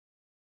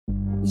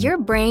Your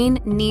brain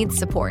needs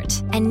support,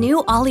 and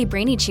new Ollie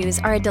Brainy Chews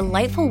are a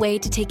delightful way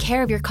to take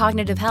care of your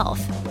cognitive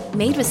health.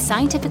 Made with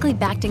scientifically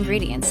backed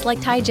ingredients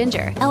like Thai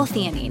ginger,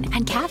 L-theanine,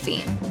 and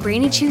caffeine,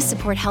 Brainy Chews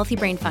support healthy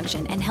brain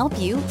function and help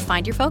you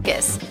find your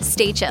focus,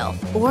 stay chill,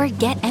 or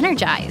get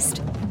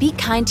energized. Be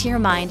kind to your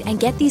mind and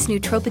get these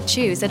nootropic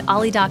chews at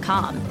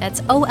ollie.com.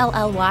 That's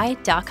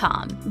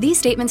OLLY.com. These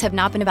statements have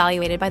not been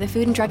evaluated by the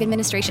Food and Drug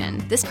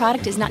Administration. This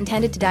product is not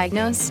intended to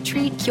diagnose,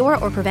 treat, cure,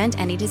 or prevent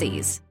any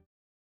disease.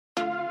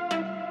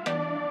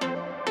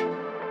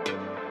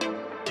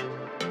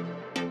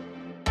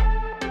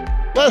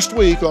 Last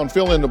week on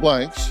Fill in the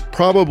Blanks,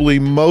 probably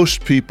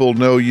most people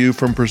know you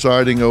from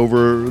presiding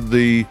over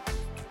the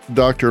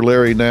Dr.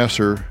 Larry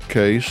Nassar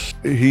case.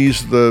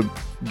 He's the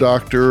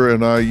doctor,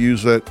 and I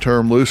use that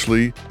term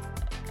loosely,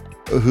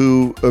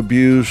 who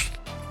abused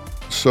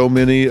so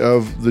many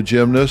of the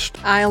gymnasts.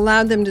 I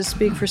allowed them to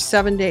speak for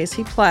 7 days.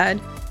 He pled,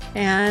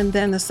 and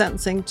then the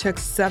sentencing took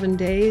 7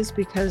 days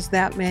because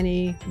that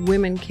many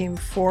women came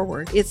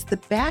forward. It's the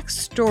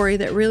backstory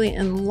that really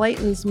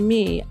enlightens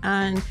me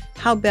on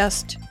how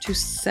best to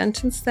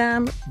sentence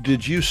them.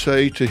 Did you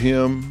say to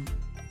him,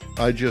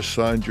 "I just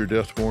signed your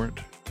death warrant"?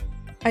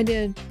 I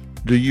did.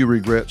 Do you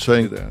regret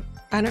saying that?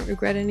 I don't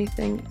regret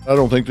anything. I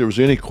don't think there was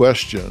any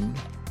question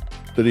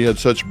that he had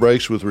such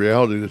breaks with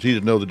reality that he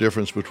didn't know the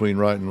difference between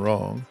right and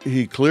wrong.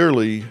 He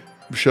clearly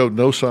showed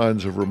no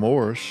signs of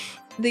remorse.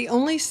 The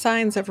only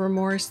signs of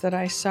remorse that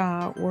I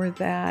saw were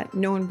that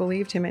no one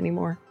believed him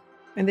anymore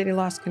and that he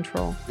lost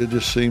control. It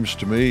just seems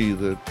to me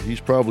that he's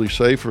probably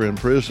safer in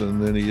prison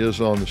than he is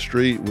on the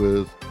street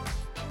with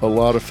a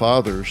lot of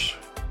fathers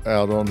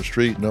out on the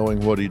street knowing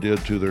what he did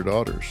to their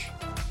daughters.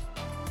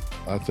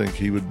 I think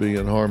he would be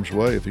in harm's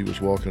way if he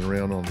was walking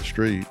around on the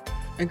street.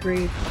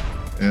 Agreed.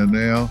 And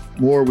now,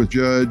 more with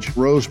Judge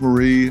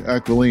Rosemarie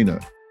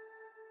Aquilina.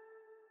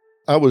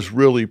 I was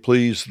really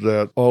pleased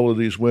that all of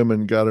these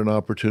women got an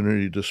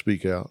opportunity to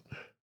speak out.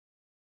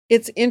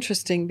 It's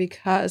interesting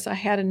because I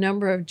had a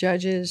number of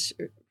judges,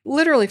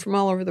 literally from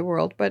all over the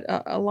world, but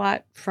a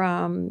lot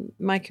from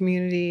my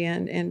community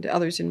and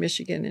others in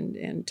Michigan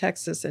and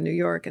Texas and New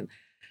York and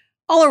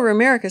all over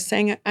America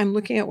saying, I'm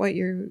looking at what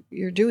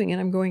you're doing and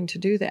I'm going to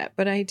do that.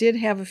 But I did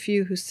have a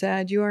few who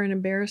said, you are an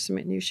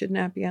embarrassment and you should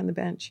not be on the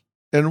bench.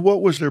 And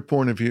what was their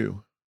point of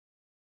view?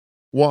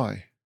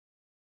 Why?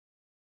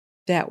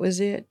 That was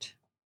it.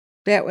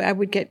 That I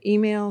would get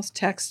emails,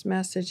 text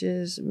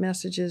messages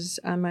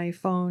on my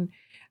phone.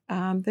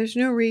 There's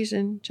no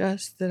reason,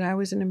 just that I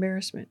was an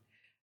embarrassment.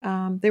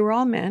 They were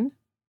all men.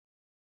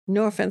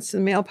 No offense to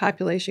the male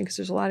population, because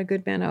there's a lot of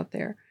good men out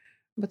there.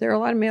 But there are a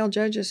lot of male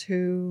judges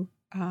who,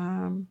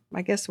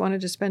 I guess,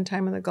 wanted to spend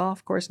time on the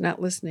golf course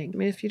not listening. I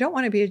mean, if you don't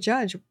want to be a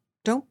judge,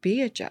 don't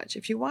be a judge.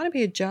 If you want to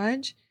be a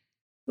judge,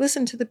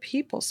 listen to the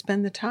people,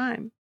 spend the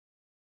time.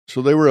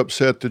 So they were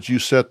upset that you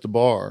set the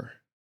bar.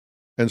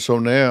 And so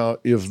now,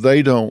 if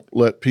they don't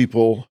let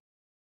people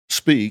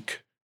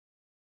speak,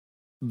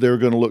 they're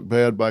going to look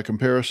bad by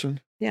comparison?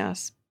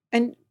 Yes.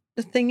 And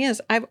the thing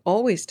is, I've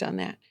always done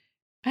that.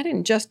 I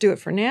didn't just do it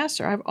for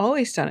Nassar. I've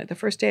always done it. The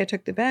first day I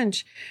took the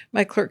bench,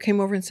 my clerk came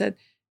over and said,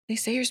 they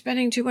say you're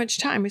spending too much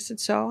time. I said,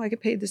 so? I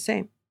get paid the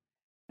same.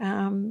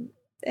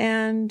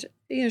 And,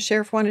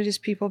 sheriff wanted his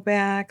people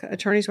back.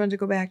 Attorneys wanted to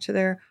go back to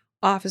their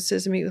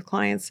offices and meet with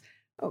clients.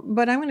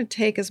 But I'm going to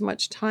take as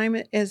much time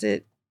as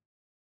it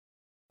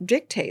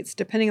dictates,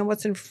 depending on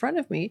what's in front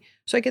of me,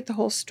 so I get the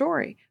whole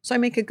story. So I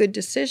make a good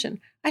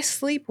decision. I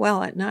sleep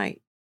well at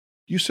night.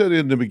 You said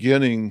in the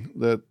beginning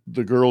that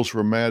the girls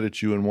were mad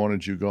at you and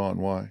wanted you gone.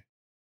 Why?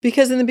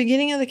 Because in the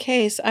beginning of the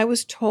case, I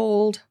was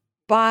told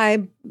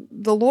by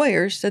the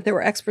lawyers that there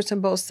were experts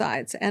on both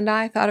sides. And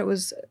I thought it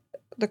was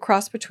the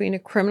cross between a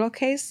criminal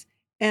case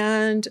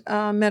and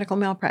a medical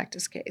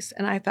malpractice case.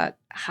 And I thought,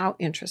 how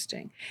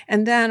interesting.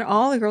 And then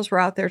all the girls were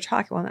out there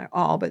talking, well, not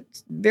all, but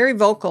very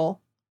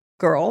vocal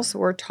girls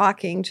were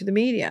talking to the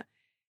media.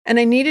 And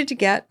I needed to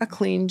get a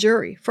clean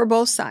jury for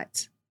both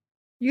sides.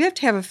 You have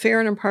to have a fair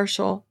and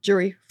impartial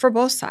jury for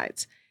both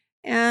sides.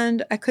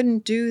 And I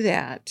couldn't do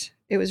that.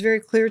 It was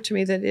very clear to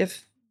me that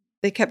if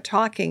they kept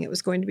talking, it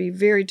was going to be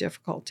very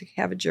difficult to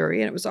have a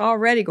jury, and it was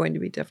already going to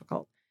be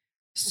difficult.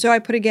 So I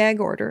put a gag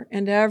order,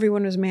 and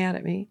everyone was mad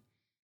at me.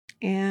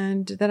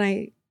 And then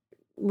I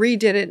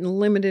redid it and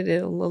limited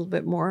it a little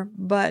bit more.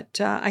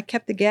 But I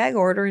kept the gag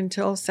order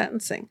until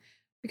sentencing,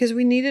 because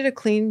we needed a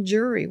clean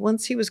jury.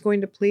 Once he was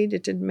going to plead,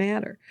 it didn't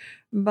matter.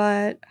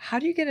 But how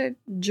do you get a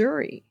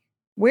jury?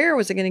 Where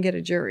was it going to get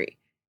a jury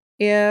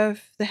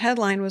if the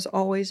headline was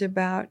always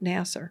about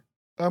Nassar?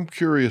 I'm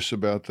curious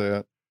about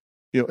that.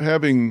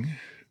 Having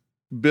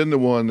been the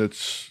one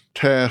that's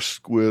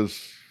tasked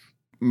with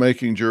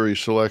making jury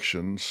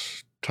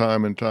selections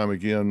time and time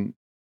again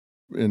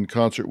in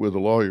concert with the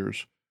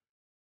lawyers,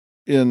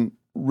 in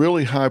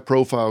really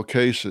high-profile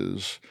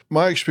cases,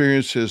 my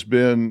experience has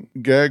been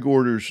gag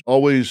orders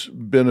always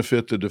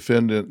benefit the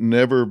defendant,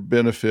 never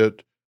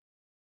benefit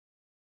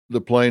the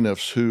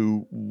plaintiffs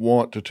who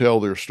want to tell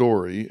their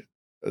story.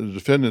 The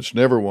defendants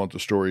never want the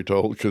story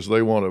told because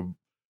they want to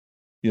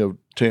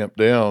tamp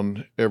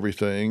down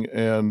everything.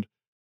 And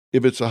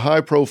if it's a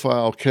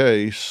high-profile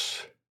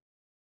case,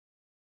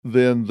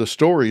 then the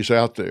story's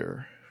out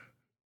there.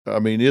 I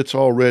mean, it's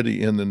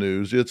already in the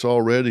news. It's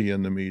already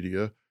in the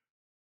media.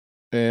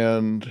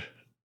 And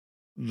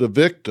the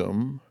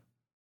victim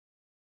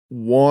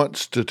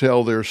wants to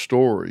tell their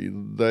story.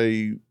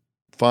 They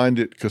find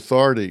it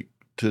cathartic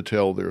to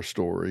tell their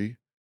story.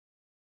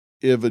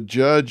 If a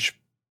judge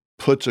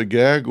puts a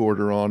gag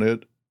order on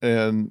it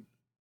and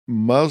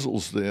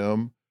muzzles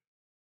them,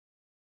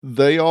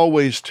 they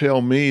always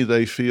tell me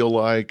they feel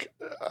like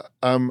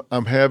I'm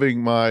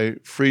having my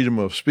freedom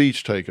of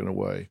speech taken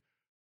away.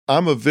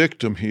 I'm a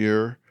victim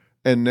here,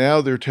 and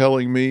now they're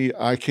telling me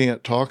I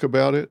can't talk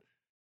about it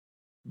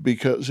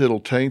because it'll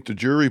taint the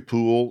jury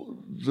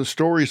pool. The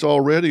story's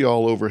already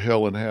all over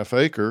Hell in Half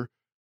Acre,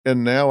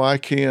 and now I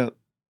can't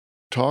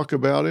talk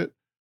about it.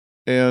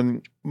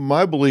 And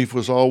my belief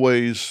was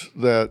always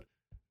that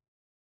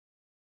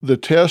the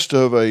test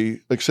of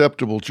a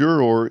acceptable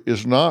juror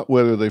is not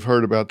whether they've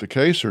heard about the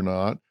case or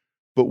not,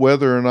 but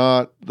whether or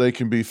not they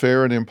can be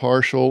fair and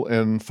impartial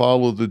and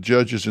follow the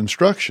judge's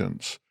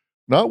instructions,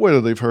 not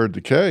whether they've heard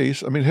the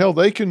case. I mean, hell,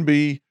 they can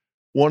be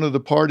one of the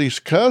party's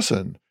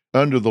cousin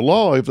under the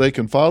law if they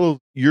can follow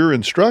your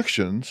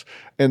instructions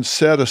and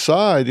set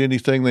aside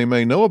anything they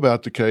may know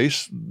about the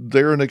case.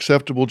 They're an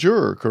acceptable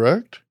juror,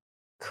 correct?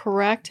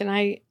 Correct.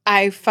 And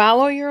I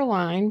follow your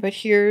line, but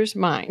here's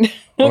mine.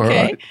 All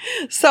Okay. right.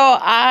 So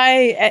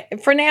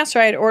for Nassar,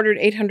 I had ordered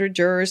 800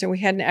 jurors, and we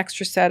had an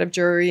extra set of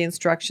jury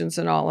instructions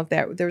and all of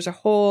that. There was a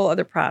whole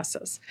other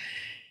process.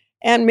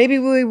 And maybe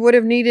we would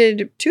have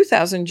needed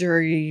 2,000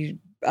 jury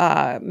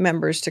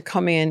members to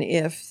come in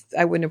if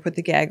I wouldn't have put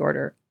the gag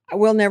order.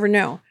 We'll never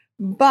know.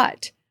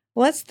 But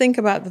let's think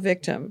about the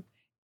victim.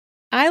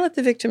 I let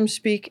the victim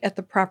speak at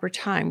the proper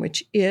time,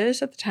 which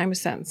is at the time of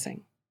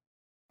sentencing.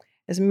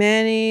 As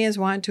many as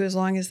want to, as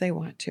long as they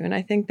want to. And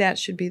I think that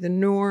should be the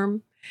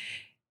norm.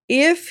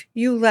 If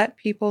you let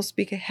people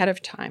speak ahead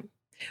of time,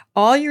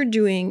 all you're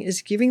doing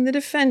is giving the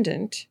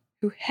defendant,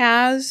 who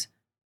has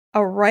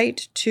a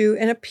right to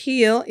an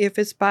appeal if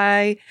it's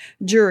by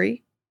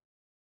jury,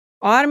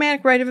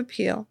 automatic right of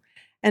appeal,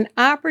 an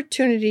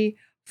opportunity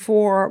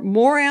for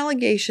more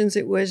allegations.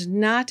 It was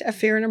not a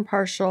fair and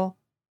impartial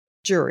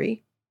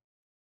jury.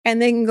 And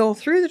they can go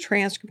through the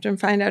transcript and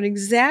find out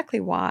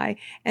exactly why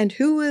and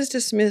who was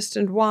dismissed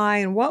and why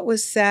and what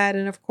was said.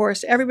 And of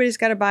course, everybody's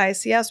got a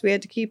bias. Yes, we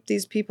had to keep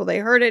these people. They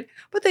heard it,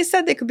 but they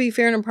said they could be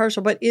fair and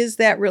impartial. But is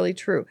that really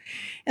true?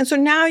 And so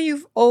now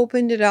you've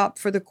opened it up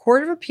for the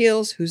Court of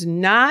Appeals, who's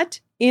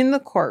not in the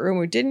courtroom,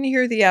 who didn't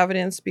hear the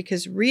evidence,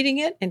 because reading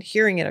it and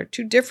hearing it are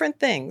two different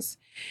things.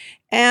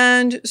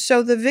 And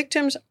so the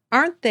victims,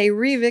 aren't they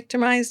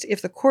re-victimized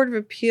if the Court of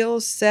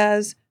Appeals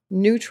says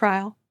new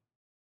trial?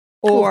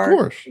 Or, of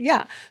course.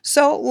 Yeah.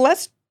 So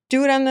let's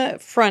do it on the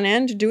front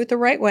end, do it the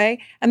right way.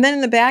 And then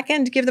in the back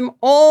end, give them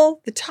all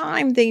the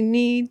time they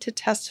need to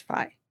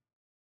testify.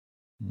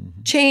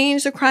 Mm-hmm.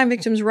 Change the Crime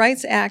Victims'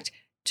 Rights Act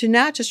to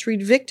not just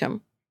read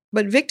victim,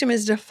 but victim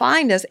is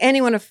defined as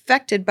anyone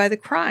affected by the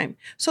crime,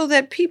 so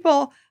that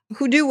people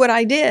who do what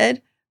I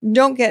did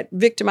don't get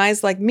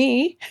victimized like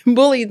me,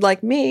 bullied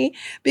like me,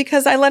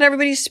 because I let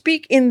everybody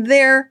speak in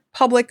their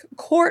public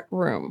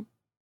courtroom.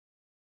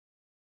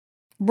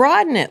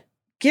 Broaden it.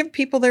 Give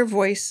people their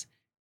voice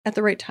at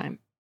the right time.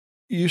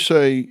 You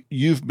say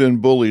you've been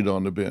bullied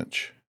on the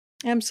bench.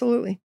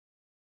 Absolutely.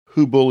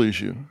 Who bullies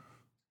you?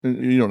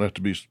 You don't have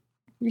to be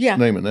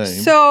name a name.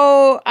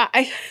 So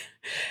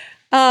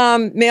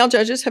male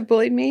judges have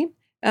bullied me.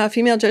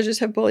 Female judges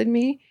have bullied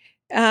me.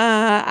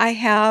 I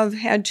have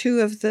had two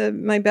of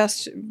my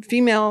best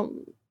female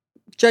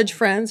judge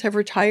friends have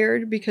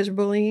retired because of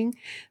bullying.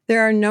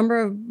 There are a number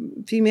of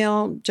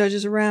female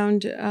judges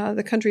around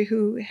the country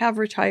who have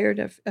retired,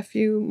 a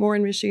few more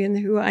in Michigan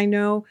who I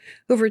know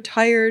who have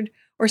retired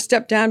or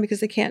stepped down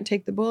because they can't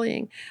take the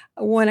bullying.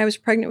 When I was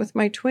pregnant with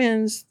my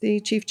twins, the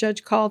chief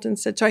judge called and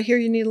said, "So I hear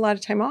you need a lot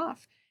of time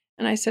off."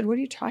 And I said, "What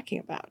are you talking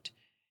about?"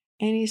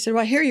 And he said,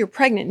 "Well, I hear you're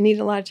pregnant and need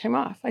a lot of time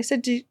off." I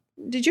said,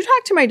 Did you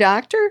talk to my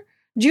doctor?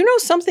 Do you know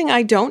something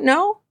I don't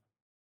know?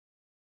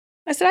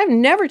 I said, I've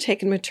never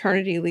taken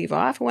maternity leave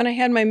off. When I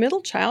had my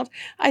middle child,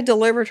 I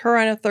delivered her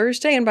on a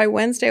Thursday, and by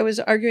Wednesday, I was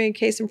arguing a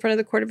case in front of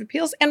the Court of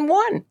Appeals and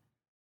won.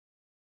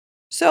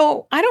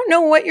 So I don't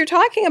know what you're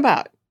talking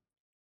about.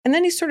 And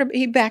then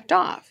he backed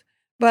off.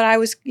 But I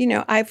was,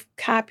 I've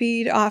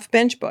copied off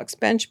bench books.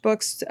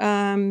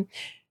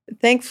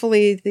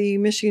 Thankfully, the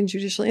Michigan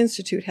Judicial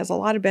Institute has a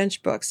lot of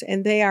bench books,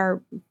 and they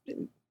are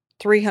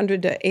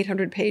 300 to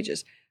 800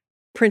 pages.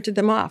 Printed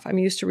them off. I'm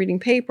used to reading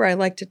paper. I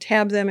like to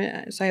tab them,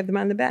 so I have them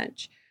on the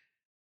bench.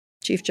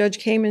 Chief judge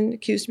came and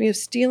accused me of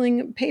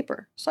stealing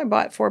paper. So I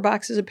bought 4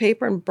 boxes of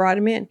paper and brought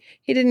him in.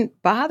 He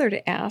didn't bother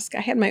to ask.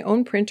 I had my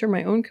own printer,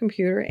 my own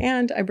computer,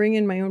 and I bring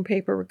in my own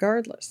paper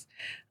regardless.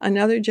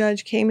 Another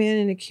judge came in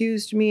and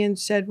accused me and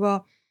said,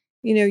 "Well,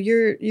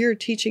 you're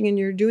teaching and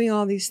you're doing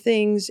all these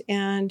things,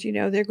 and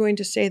they're going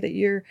to say that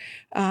you're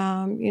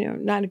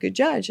not a good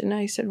judge." And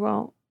I said,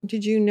 "Well,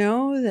 Did you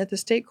know that the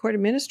state court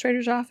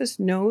administrator's office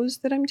knows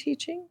that I'm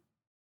teaching?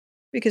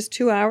 Because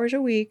 2 hours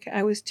a week,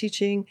 I was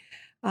teaching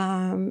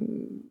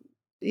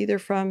either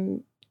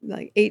from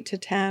like 8 to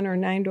 10 or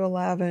 9 to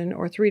 11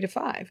 or 3 to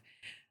 5.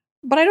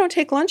 But I don't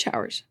take lunch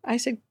hours. I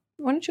said,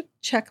 why don't you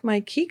check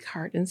my key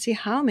card and see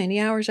how many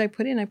hours I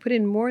put in? I put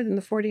in more than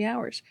the 40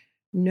 hours.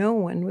 No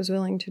one was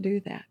willing to do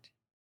that.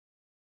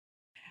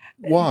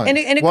 Why? And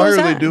it Why goes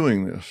are they on.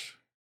 doing this?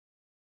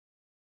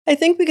 I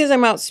think because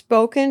I'm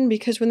outspoken,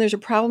 because when there's a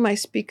problem, I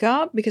speak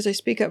up, because I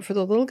speak up for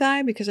the little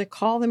guy, because I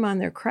call them on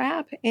their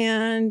crap.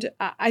 And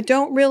I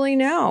don't really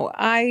know.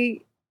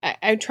 I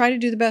try to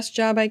do the best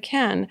job I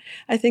can.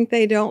 I think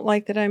they don't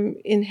like that I'm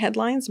in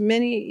headlines.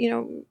 Many,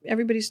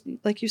 everybody's,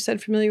 like you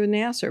said, familiar with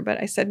Nassar,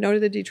 but I said no to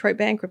the Detroit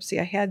bankruptcy.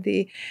 I had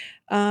the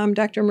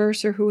Dr.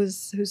 Mercer,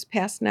 who's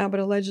passed now, but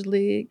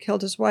allegedly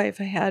killed his wife.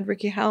 I had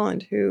Ricky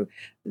Holland, who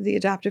the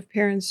adoptive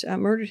parents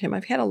murdered him.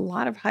 I've had a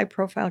lot of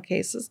high-profile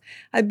cases.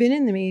 I've been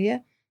in the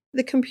media.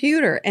 The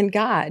computer and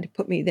God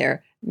put me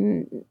there.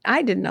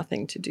 I did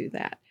nothing to do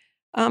that.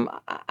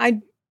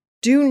 I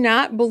do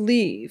not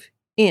believe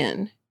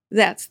in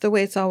that's the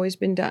way it's always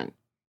been done.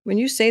 When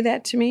you say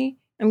that to me,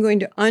 I'm going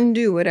to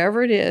undo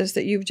whatever it is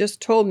that you've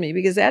just told me,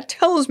 because that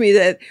tells me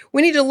that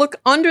we need to look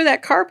under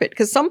that carpet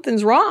because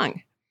something's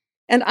wrong.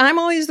 And I'm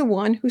always the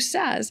one who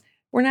says,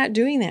 we're not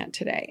doing that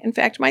today. In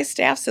fact, my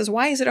staff says,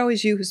 why is it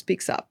always you who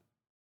speaks up?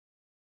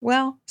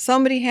 Well,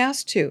 somebody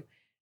has to.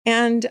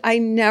 And I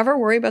never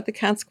worry about the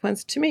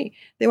consequence to me.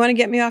 They want to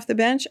get me off the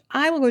bench.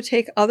 I will go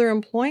take other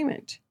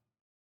employment.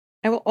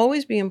 I will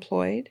always be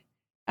employed.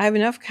 I have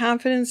enough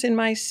confidence in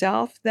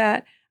myself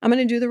that I'm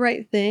going to do the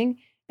right thing,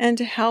 and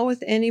to hell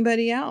with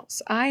anybody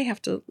else. I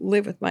have to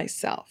live with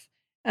myself.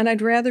 And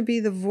I'd rather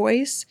be the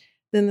voice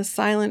than the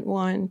silent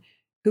one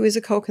who is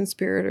a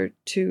co-conspirator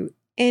to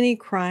any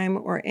crime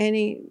or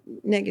any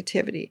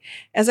negativity.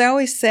 As I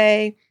always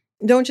say,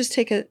 don't just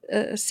take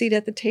a seat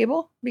at the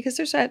table, because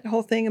there's that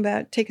whole thing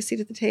about take a seat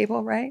at the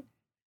table, right?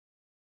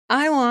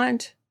 I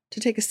want to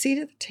take a seat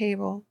at the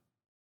table,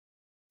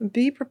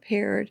 be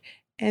prepared,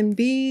 and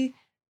be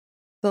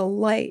the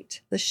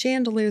light, the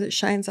chandelier that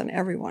shines on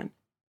everyone.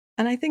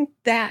 And I think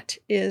that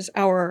is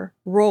our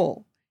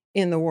role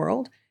in the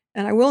world.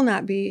 And I will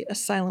not be a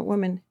silent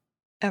woman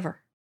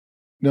ever.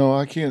 No,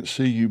 I can't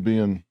see you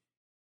being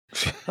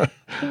I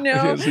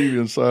can't see you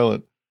being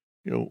silent.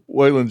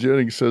 Waylon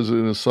Jennings says it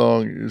in a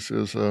song. He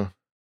says,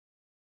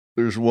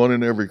 there's one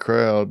in every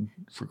crowd,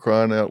 for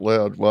crying out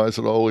loud. Why is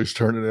it always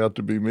turning out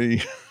to be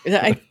me?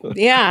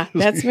 Yeah,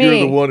 that's me.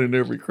 You're the one in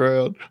every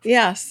crowd.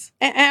 Yes.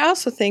 And I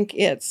also think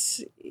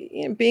it's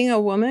being a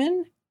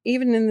woman,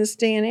 even in this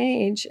day and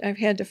age, I've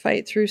had to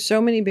fight through so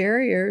many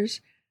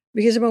barriers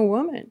because I'm a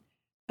woman.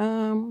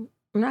 I'm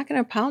not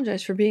going to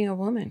apologize for being a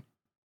woman.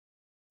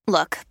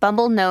 Look,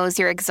 Bumble knows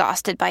you're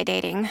exhausted by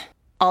dating.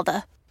 All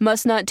the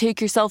must not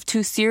take yourself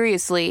too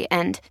seriously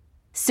and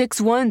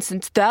 6'1"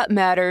 since that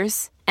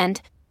matters.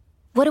 And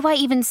what do I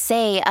even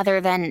say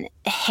other than,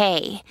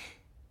 hey?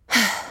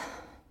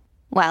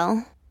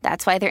 Well,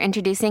 that's why they're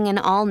introducing an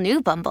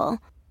all-new Bumble,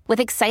 with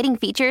exciting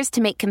features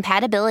to make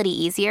compatibility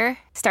easier,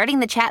 starting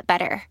the chat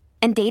better,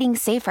 and dating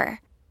safer.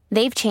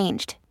 They've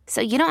changed,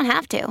 so you don't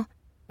have to.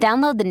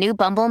 Download the new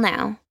Bumble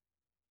now.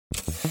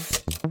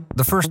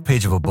 The first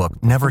page of a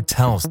book never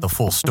tells the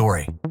full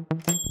story.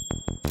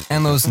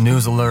 And those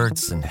news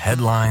alerts and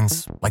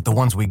headlines, like the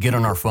ones we get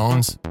on our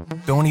phones,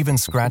 don't even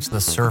scratch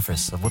the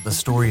surface of what the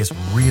story is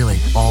really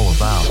all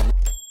about.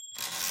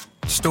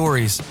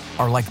 Stories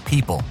are like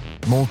people,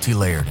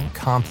 multi-layered and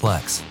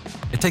complex.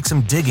 It takes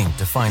some digging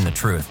to find the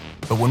truth,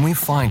 but when we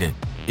find it,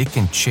 it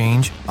can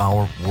change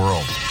our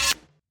world.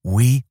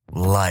 We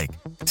like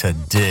to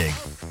dig.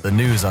 The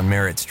news on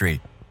Merritt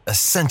Street.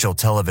 Essential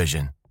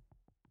television.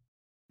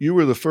 You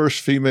were the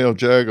first female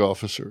JAG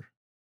officer.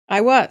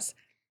 I was.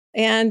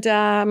 And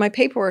my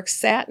paperwork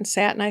sat,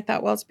 and I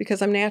thought, well, it's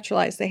because I'm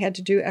naturalized. They had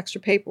to do extra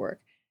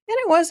paperwork. And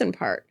it was in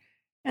part.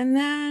 And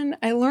then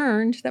I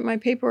learned that my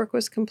paperwork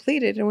was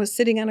completed and was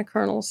sitting on a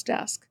colonel's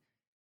desk.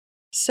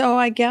 So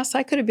I guess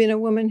I could have been a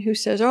woman who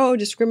says, oh,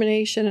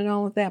 discrimination and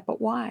all of that. But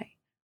why?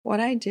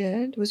 What I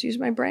did was use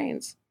my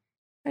brains.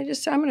 I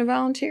just said, I'm going to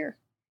volunteer.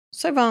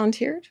 So I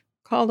volunteered,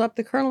 called up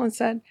the colonel and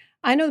said,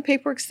 I know the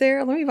paperwork's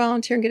there. Let me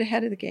volunteer and get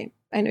ahead of the game.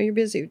 I know you're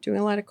busy doing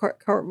a lot of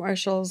court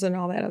martials and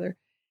all that other.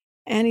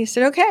 And he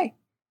said, okay.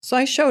 So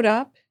I showed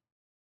up.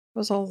 I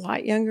was a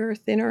lot younger,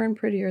 thinner, and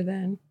prettier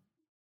then.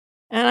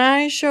 And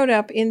I showed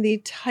up in the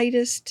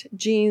tightest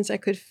jeans I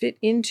could fit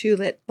into,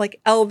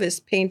 like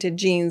Elvis painted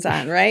jeans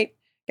on, right?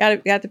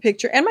 Got the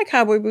picture. And my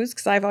cowboy boots,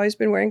 because I've always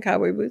been wearing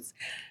cowboy boots.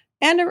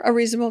 And a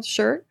reasonable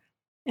shirt.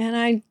 And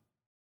I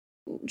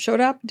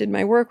showed up, did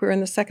my work. We were on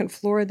the second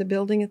floor of the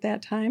building at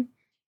that time.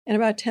 And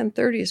about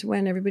 10:30 is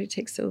when everybody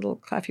takes a little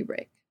coffee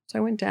break. So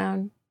I went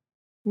down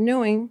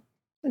knowing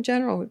the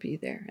general would be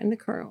there and the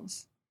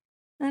colonels.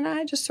 And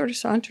I just sort of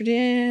sauntered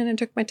in and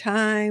took my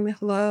time.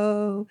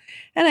 Hello.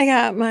 And I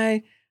got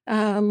my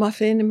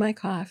muffin and my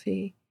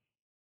coffee.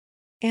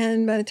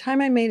 And by the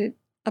time I made it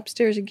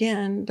upstairs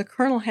again, the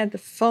colonel had the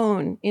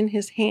phone in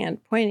his hand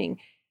pointing.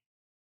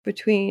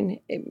 between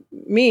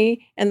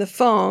me and the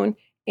phone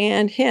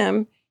and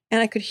him,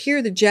 and I could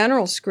hear the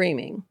general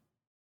screaming,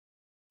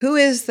 "Who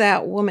is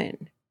that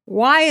woman?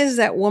 Why is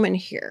that woman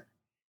here?"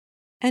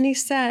 And he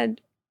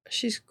said,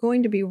 "She's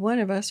going to be one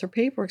of us. Her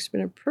paperwork's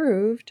been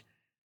approved."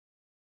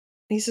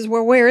 He says,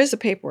 "Well, where is the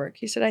paperwork?"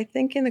 He said, "I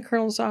think in the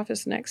colonel's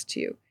office next to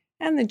you."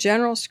 And the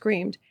general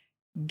screamed,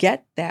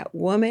 "Get that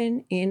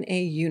woman in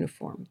a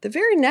uniform." The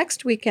very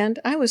next weekend,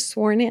 I was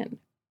sworn in.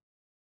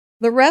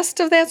 The rest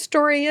of that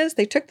story is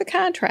they took the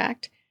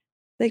contract.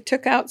 They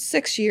took out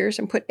 6 years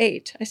and put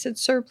 8. I said,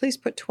 "Sir, please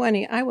put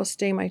 20. I will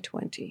stay my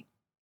 20.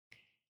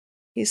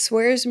 He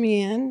swears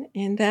me in,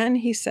 and then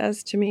he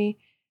says to me,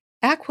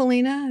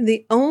 "Aquilina,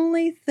 the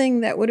only thing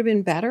that would have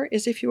been better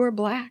is if you were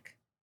black."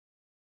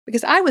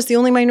 Because I was the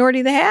only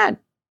minority they had.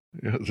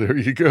 Yeah, there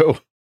you go.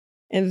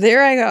 And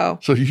there I go.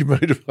 So you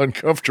made him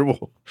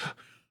uncomfortable.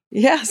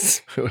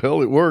 Yes.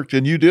 Well, it worked,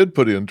 and you did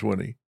put in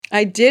 20.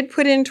 I did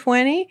put in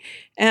 20,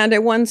 and I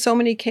won so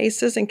many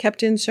cases and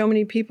kept in so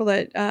many people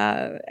that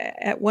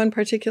at one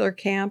particular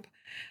camp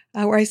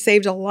where I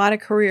saved a lot of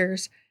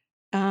careers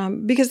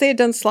because they had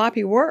done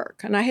sloppy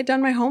work, and I had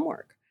done my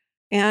homework.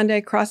 And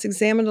I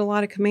cross-examined a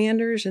lot of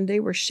commanders, and they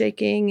were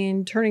shaking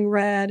and turning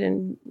red,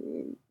 and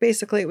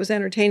basically it was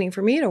entertaining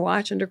for me to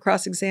watch under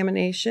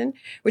cross-examination,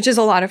 which is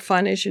a lot of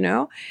fun, as you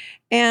know.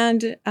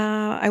 And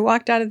I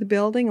walked out of the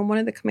building, and one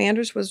of the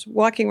commanders was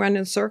walking around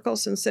in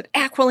circles and said,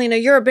 "Aquilina,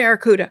 you're a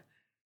Barracuda."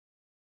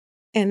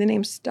 And the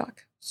name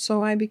stuck.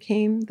 So I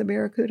became the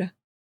Barracuda.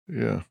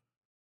 Yeah,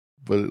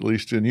 but at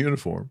least in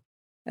uniform.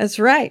 That's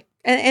right.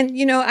 And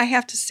you know, I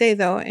have to say,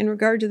 though, in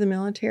regard to the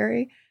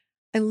military,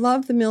 I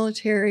love the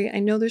military. I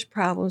know there's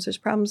problems. There's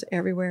problems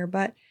everywhere.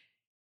 But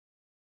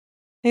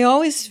I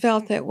always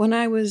felt that when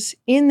I was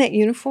in that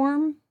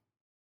uniform,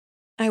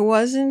 I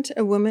wasn't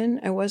a woman.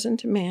 I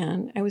wasn't a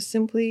man. I was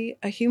simply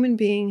a human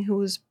being who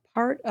was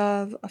part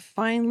of a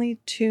finely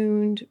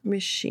tuned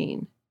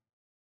machine.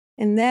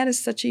 And that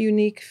is such a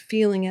unique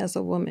feeling as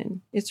a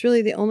woman. It's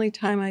really the only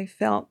time I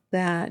felt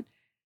that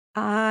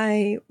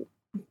I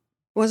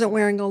wasn't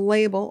wearing a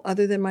label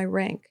other than my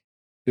rank.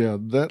 Yeah,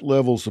 that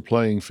levels the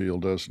playing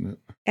field, doesn't it?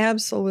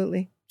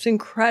 Absolutely. It's an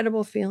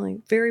incredible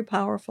feeling, very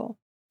powerful.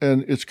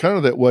 And it's kind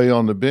of that way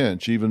on the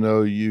bench, even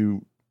though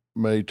you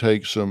may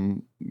take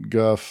some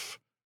guff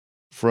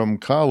from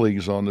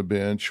colleagues on the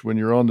bench. When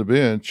you're on the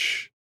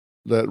bench,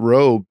 that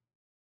robe,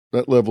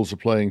 that levels the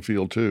playing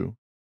field too.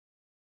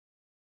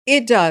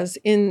 It does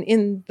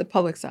in the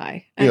public's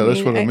eye.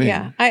 That's what I mean.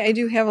 Yeah, I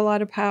do have a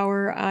lot of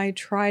power. I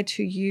try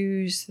to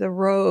use the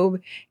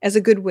robe as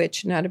a good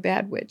witch, not a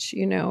bad witch,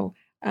 you know.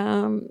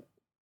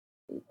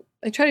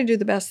 I try to do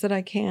the best that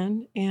I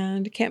can,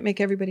 and can't make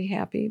everybody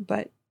happy.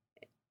 But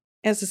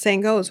as the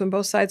saying goes, when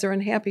both sides are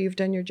unhappy, you've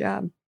done your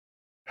job.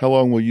 How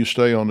long will you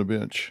stay on the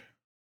bench?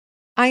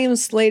 I am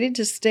slated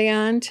to stay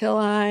on till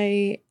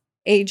I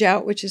age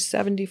out, which is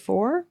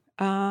 74.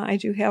 I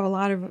do have a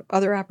lot of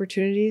other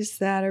opportunities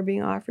that are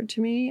being offered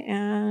to me.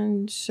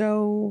 And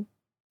so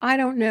I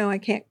don't know. I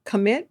can't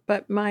commit,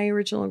 but my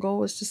original goal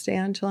was to stay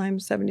on until I'm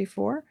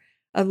 74.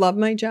 I love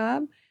my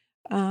job.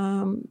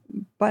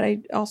 But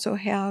I also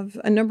have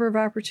a number of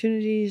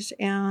opportunities,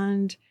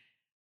 and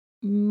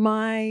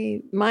my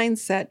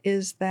mindset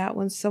is that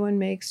when someone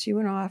makes you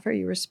an offer,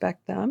 you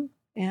respect them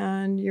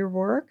and your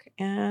work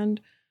and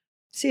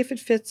see if it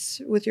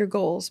fits with your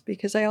goals,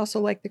 because I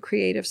also like the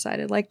creative side.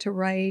 I like to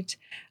write.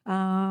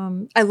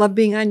 I love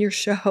being on your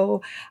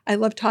show. I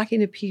love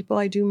talking to people.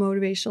 I do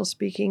motivational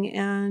speaking,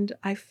 and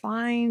I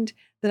find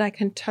that I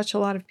can touch a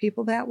lot of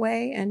people that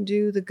way and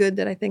do the good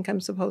that I think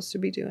I'm supposed to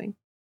be doing.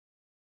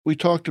 We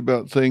talked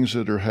about things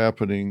that are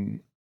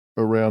happening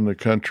around the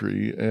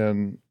country,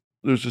 and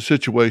there's a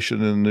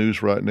situation in the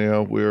news right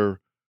now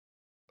where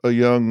a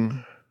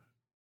young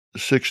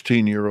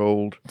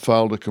 16-year-old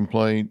filed a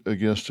complaint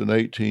against an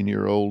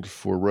 18-year-old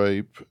for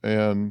rape,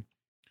 and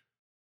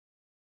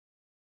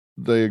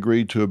they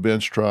agreed to a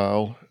bench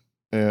trial,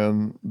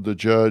 and the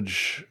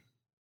judge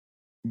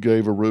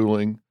gave a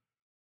ruling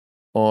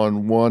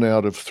on 1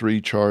 out of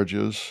 3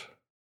 charges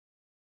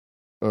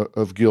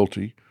of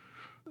guilty.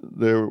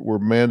 There were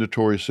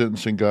mandatory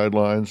sentencing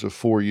guidelines of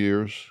 4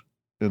 years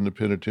in the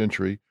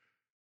penitentiary.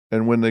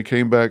 And when they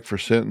came back for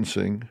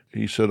sentencing,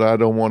 he said, "I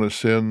don't want to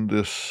send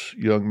this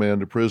young man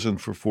to prison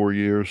for 4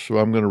 years, so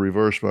I'm going to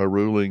reverse my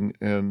ruling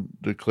and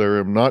declare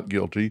him not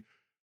guilty."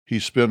 He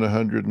spent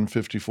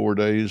 154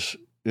 days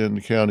in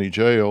the county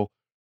jail,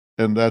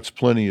 and that's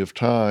plenty of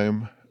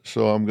time.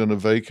 So I'm going to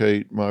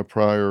vacate my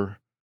prior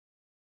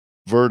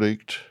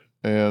verdict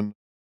and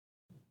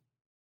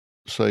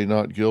say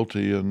not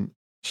guilty and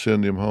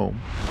send him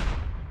home.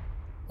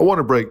 I want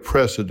to break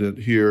precedent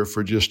here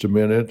for just a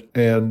minute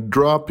and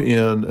drop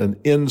in an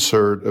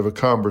insert of a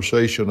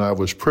conversation I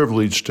was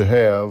privileged to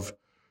have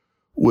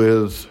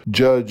with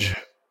Judge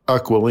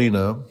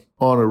Aquilina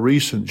on a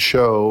recent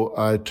show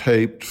I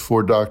taped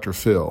for Dr.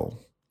 Phil.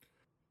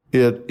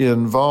 It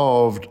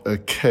involved a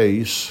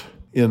case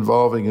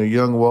involving a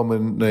young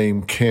woman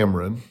named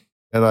Cameron,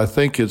 and I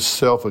think it's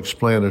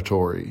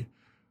self-explanatory.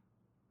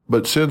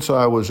 But since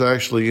I was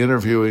actually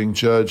interviewing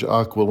Judge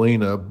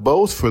Aquilina,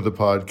 both for the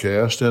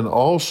podcast and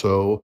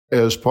also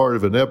as part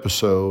of an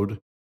episode,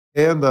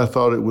 and I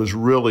thought it was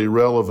really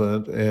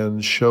relevant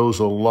and shows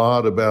a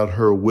lot about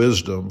her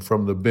wisdom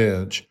from the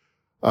bench,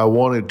 I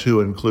wanted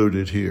to include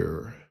it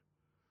here.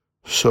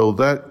 So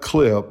that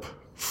clip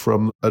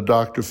from a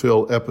Dr.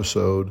 Phil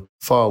episode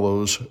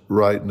follows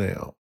right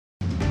now.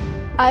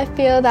 I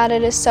feel that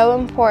it is so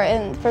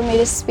important for me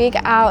to speak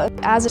out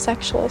as a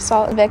sexual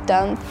assault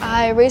victim.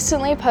 I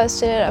recently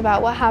posted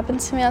about what happened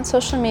to me on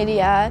social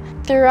media.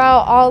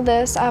 Throughout all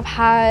this, I've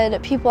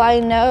had people I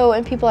know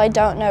and people I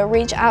don't know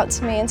reach out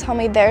to me and tell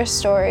me their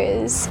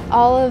stories.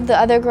 All of the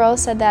other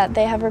girls said that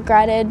they have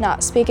regretted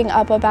not speaking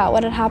up about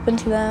what had happened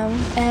to them,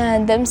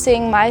 and them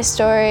seeing my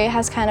story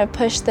has kind of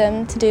pushed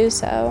them to do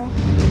so.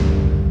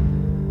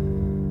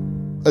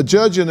 A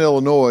judge in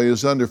Illinois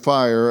is under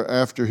fire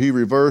after he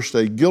reversed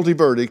a guilty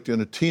verdict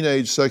in a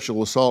teenage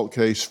sexual assault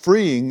case,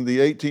 freeing the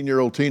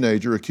 18-year-old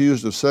teenager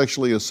accused of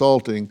sexually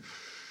assaulting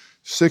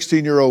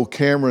 16-year-old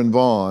Cameron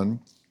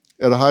Vaughn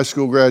at a high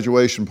school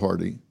graduation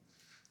party.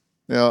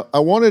 Now, I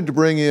wanted to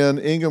bring in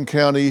Ingham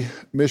County,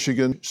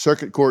 Michigan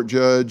Circuit Court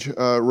Judge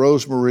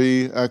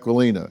Rosemarie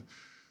Aquilina.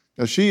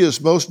 Now, she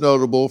is most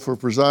notable for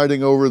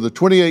presiding over the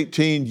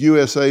 2018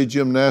 USA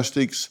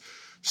Gymnastics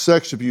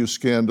sex abuse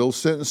scandal,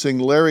 sentencing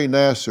Larry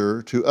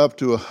Nassar to up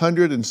to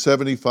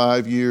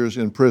 175 years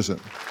in prison.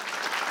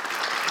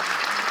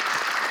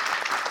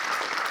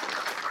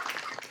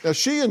 Now,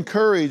 she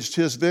encouraged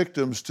his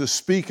victims to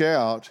speak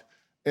out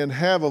and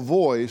have a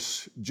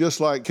voice, just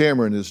like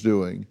Cameron is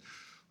doing.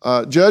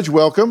 Judge,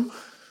 welcome.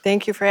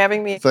 Thank you for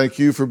having me. Thank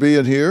you for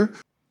being here.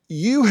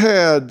 You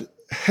had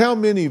how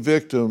many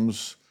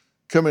victims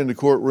come into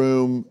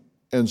courtroom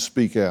and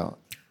speak out?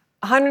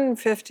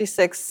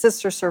 156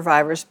 sister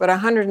survivors, but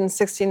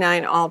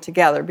 169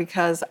 altogether,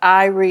 because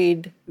I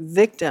read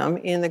victim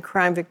in the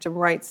crime victim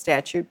rights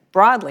statute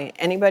broadly.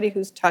 Anybody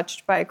who's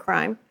touched by a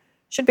crime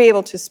should be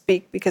able to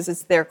speak because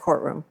it's their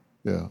courtroom.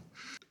 Yeah.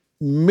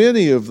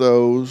 Many of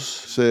those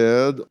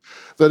said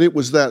that it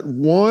was that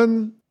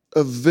one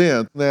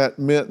event that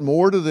meant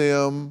more to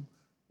them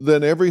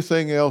than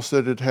everything else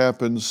that had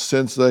happened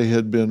since they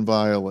had been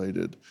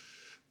violated.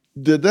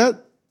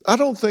 I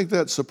don't think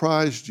that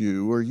surprised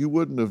you, or you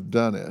wouldn't have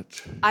done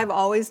it. I've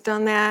always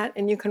done that,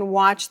 and you can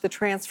watch the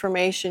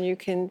transformation. You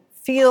can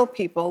feel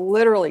people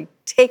literally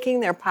taking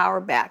their power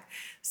back,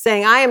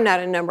 saying, I am not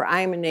a number, I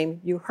am a name,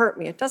 you hurt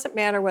me. It doesn't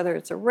matter whether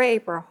it's a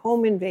rape or a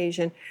home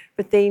invasion,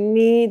 but they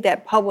need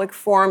that public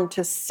forum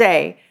to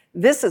say,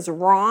 this is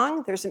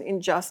wrong, there's an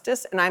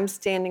injustice, and I'm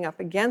standing up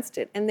against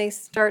it. And they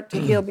start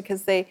to heal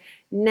because they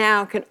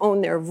now can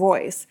own their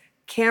voice.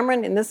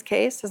 Cameron, in this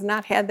case, has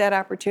not had that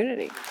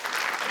opportunity.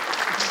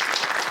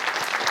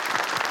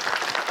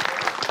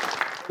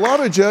 A lot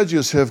of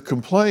judges have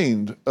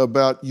complained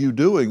about you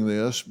doing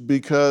this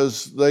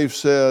because they've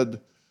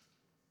said,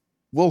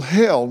 well,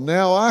 hell,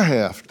 now I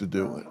have to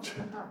do it.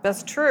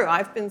 That's true.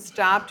 I've been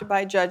stopped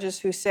by judges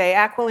who say,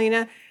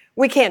 Aquilina,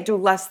 we can't do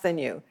less than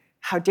you.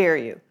 How dare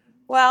you?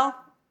 Well,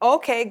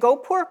 okay, go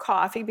pour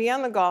coffee, be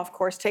on the golf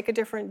course, take a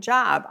different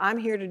job. I'm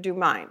here to do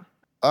mine.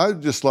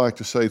 I'd just like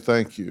to say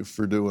thank you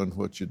for doing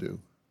what you do.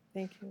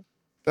 Thank you.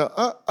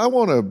 Now, I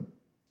want to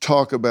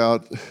talk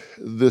about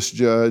this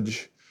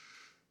judge,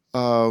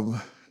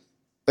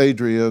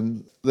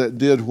 Adrian, that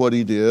did what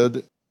he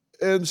did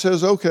and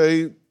says,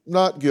 okay,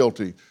 not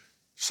guilty.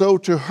 So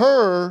to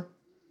her,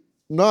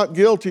 not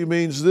guilty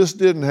means this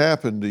didn't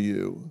happen to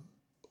you.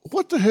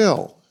 What the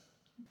hell?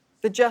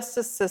 The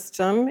justice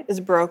system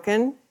is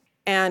broken,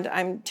 and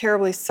I'm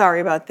terribly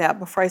sorry about that.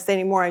 Before I say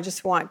any more, I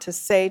just want to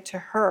say to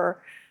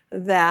her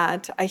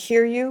that I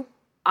hear you,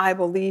 I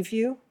believe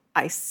you,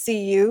 I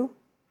see you,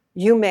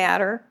 you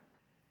matter,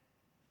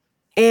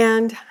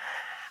 and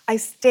I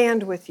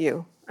stand with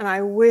you. And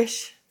I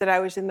wish that I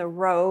was in the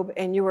robe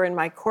and you were in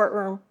my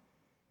courtroom,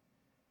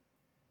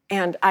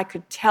 and I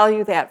could tell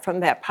you that from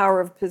that power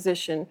of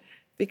position,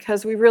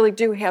 because we really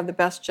do have the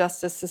best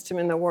justice system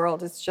in the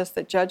world. It's just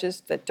that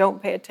judges that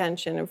don't pay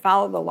attention and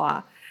follow the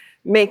law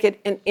make it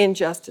an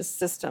injustice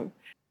system.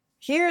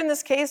 Here in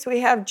this case,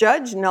 we have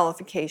judge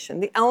nullification.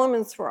 The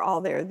elements were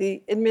all there.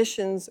 The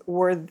admissions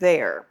were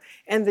there.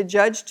 And the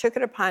judge took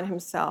it upon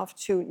himself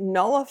to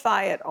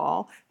nullify it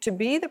all, to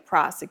be the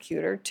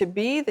prosecutor, to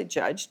be the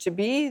judge, to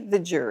be the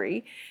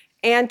jury,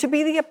 and to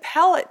be the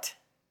appellate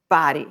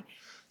body.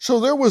 So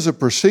there was a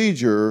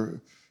procedure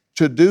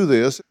to do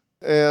this,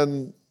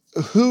 and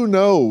who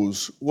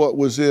knows what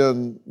was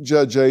in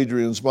Judge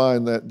Adrian's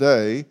mind that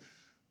day,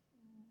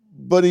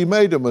 but he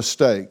made a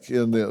mistake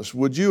in this.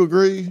 Would you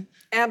agree?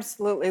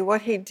 Absolutely.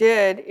 What he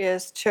did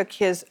is took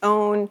his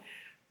own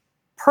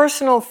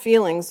personal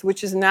feelings,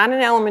 which is not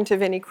an element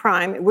of any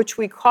crime, which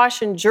we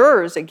caution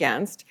jurors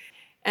against,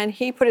 and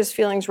he put his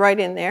feelings right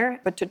in there.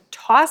 But to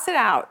toss it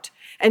out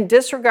and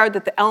disregard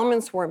that the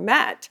elements were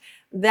met,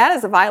 that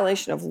is a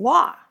violation of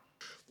law.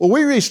 Well,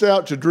 we reached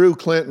out to Drew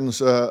Clinton's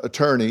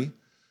attorney,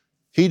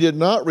 He did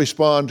not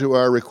respond to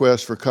our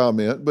request for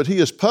comment, but he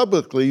has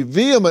publicly,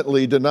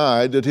 vehemently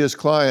denied that his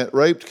client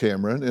raped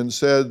Cameron and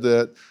said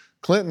that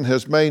Clinton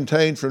has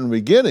maintained from the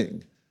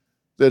beginning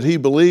that he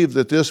believed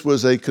that this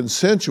was a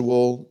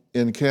consensual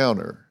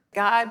encounter.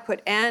 God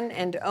put N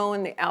and O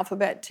in the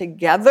alphabet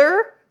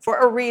together for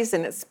a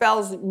reason. It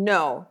spells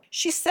no.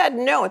 She said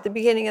no at the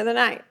beginning of the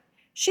night.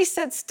 She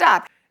said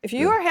stop. If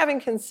you are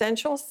having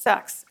consensual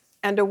sex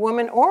and a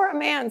woman or a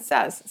man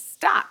says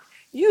stop,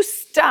 you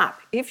stop.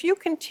 If you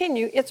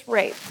continue, it's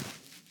rape.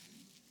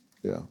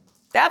 Yeah.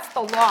 That's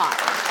the law.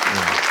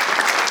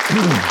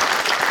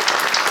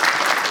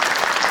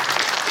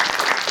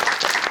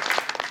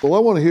 Well, I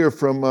want to hear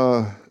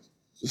from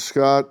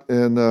Scott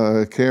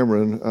and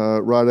Cameron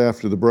right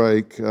after the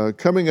break.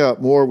 Coming up,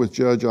 more with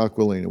Judge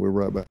Aquilina. We're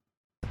right back.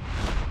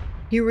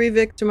 He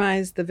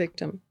re-victimized the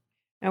victim.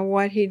 And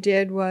what he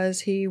did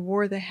was he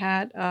wore the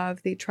hat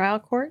of the trial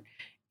court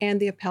and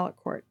the appellate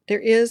court. There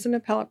is an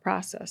appellate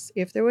process.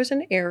 If there was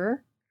an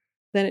error,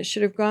 then it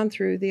should have gone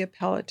through the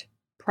appellate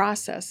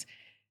process.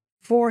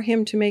 For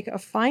him to make a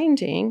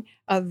finding,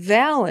 a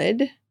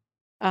valid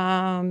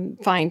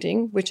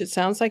finding, which it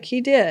sounds like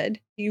he did,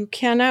 you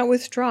cannot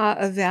withdraw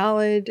a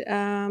valid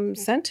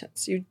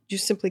sentence. You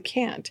simply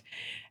can't.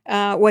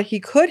 What he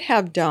could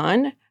have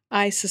done,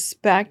 I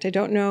suspect, I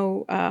don't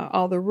know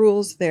all the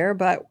rules there,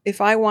 but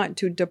if I want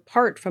to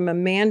depart from a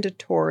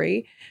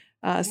mandatory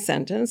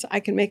sentence, I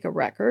can make a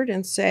record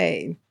and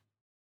say,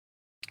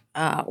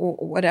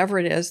 whatever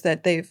it is,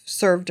 that they've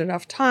served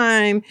enough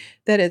time,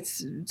 that it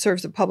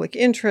serves the public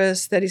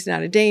interest, that he's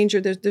not a danger.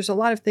 There's a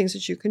lot of things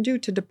that you can do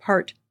to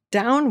depart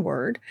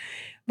downward.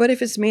 But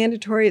if it's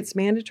mandatory, it's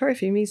mandatory.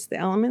 If he meets the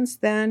elements,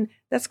 then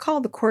that's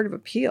called the Court of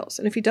Appeals.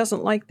 And if he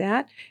doesn't like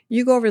that,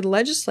 you go over to the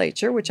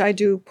legislature, which I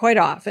do quite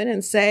often,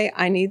 and say,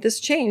 I need this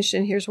changed,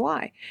 and here's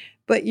why.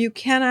 But you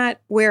cannot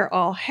wear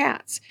all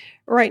hats.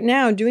 Right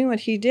now, doing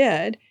what he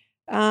did,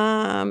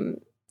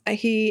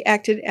 he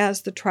acted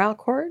as the trial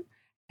court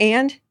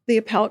and the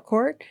appellate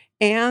court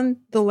and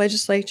the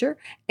legislature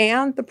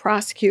and the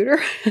prosecutor.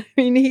 I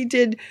mean, he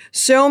did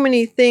so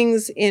many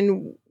things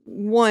in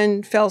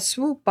one fell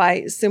swoop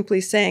by simply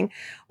saying,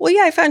 well,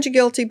 yeah, I found you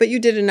guilty, but you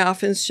did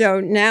enough. And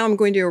so now I'm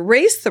going to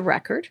erase the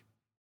record,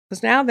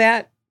 because now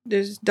that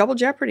there's double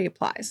jeopardy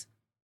applies.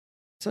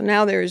 So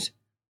now there's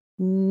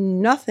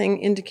nothing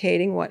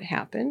indicating what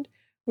happened,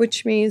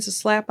 which means a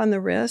slap on the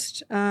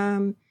wrist.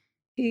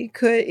 He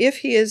could, if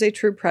he is a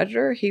true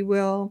predator, he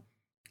will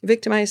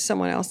victimize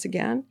someone else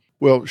again.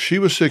 Well, she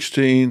was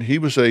 16, he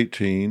was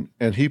 18,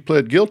 and he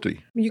pled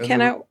guilty. You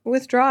cannot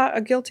withdraw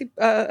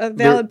a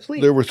valid plea.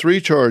 There were 3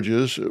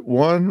 charges.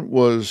 One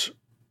was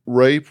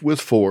rape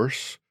with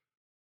force.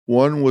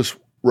 One was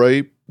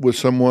rape with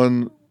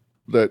someone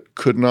that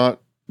could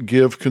not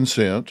give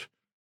consent.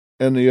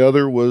 And the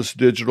other was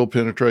digital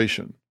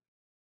penetration.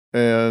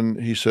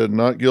 And he said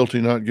not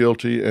guilty, and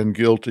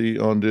guilty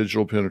on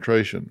digital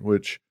penetration,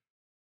 which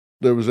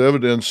there was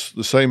evidence,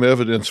 the same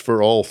evidence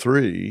for all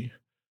 3.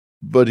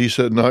 But he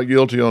said not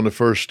guilty on the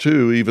first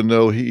 2, even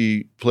though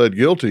he pled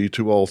guilty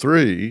to all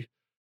 3,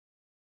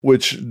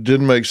 which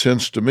didn't make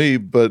sense to me.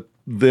 But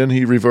then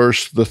he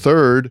reversed the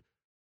third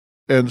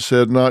and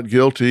said not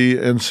guilty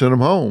and sent him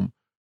home.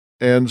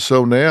 And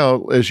so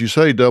now, as you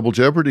say, double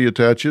jeopardy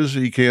attaches.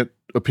 He can't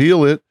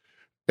appeal it.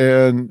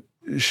 And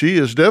she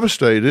is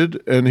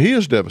devastated, and he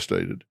is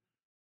devastated.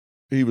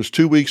 He was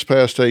 2 weeks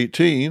past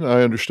 18,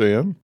 I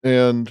understand.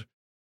 And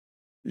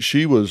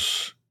she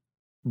was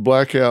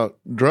blackout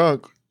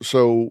drunk.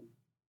 So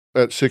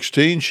at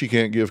 16, she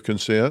can't give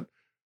consent.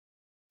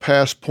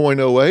 Past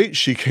 0.08,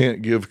 she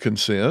can't give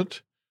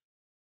consent.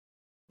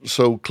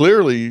 So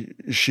clearly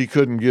she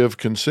couldn't give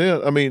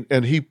consent. I mean,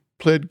 and he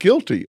pled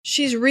guilty.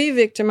 She's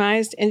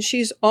re-victimized, and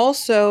she's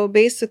also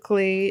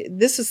basically,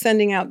 this is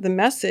sending out the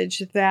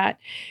message that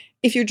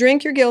if you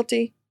drink, you're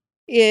guilty.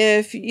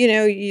 If,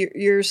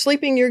 you're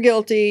sleeping, you're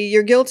guilty.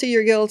 You're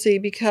guilty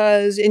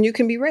because, and you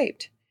can be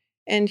raped.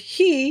 And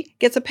he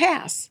gets a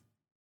pass.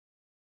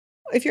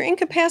 If you're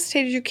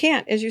incapacitated, you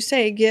can't, as you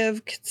say,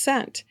 give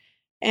consent.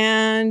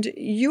 And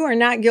you are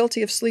not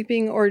guilty of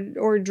sleeping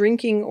or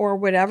drinking or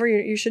whatever.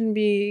 You shouldn't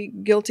be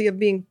guilty of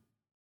being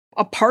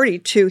a party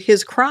to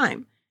his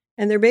crime.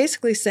 And they're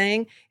basically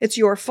saying it's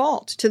your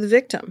fault to the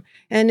victim.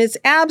 And it's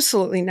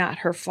absolutely not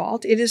her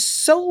fault. It is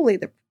solely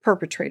the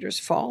perpetrator's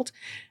fault.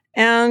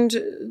 And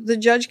the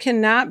judge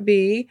cannot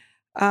be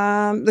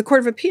the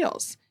Court of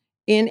Appeals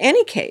in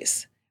any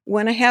case.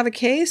 When I have a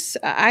case,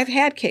 I've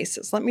had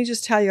cases. Let me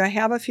just tell you, I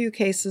have a few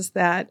cases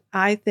that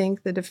I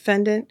think the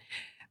defendant,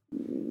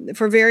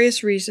 for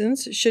various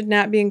reasons, should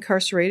not be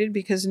incarcerated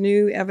because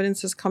new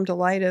evidence has come to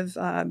light of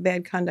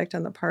bad conduct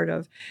on the part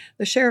of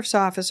the sheriff's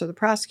office or the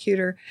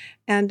prosecutor.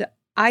 And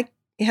I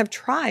have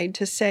tried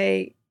to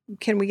say,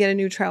 can we get a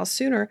new trial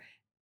sooner?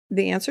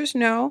 The answer is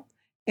no.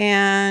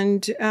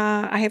 And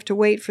I have to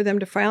wait for them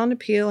to file an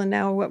appeal, and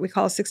now what we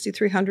call a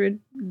 6300,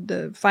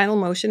 the final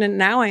motion. And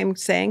now I am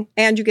saying,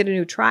 and you get a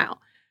new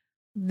trial.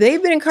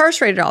 They've been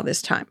incarcerated all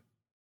this time.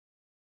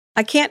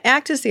 I can't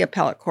act as the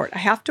appellate court. I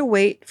have to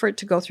wait for it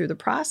to go through the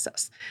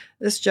process.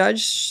 This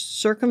judge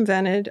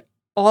circumvented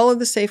all of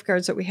the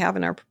safeguards that we have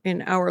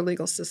in our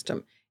legal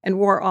system and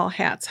wore all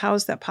hats. How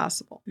is that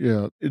possible?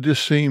 Yeah, it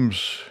just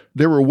seems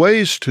there were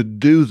ways to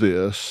do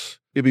this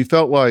if he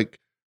felt like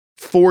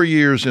 4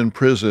 years in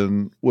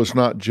prison was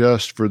not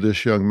just for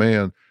this young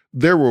man.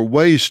 There were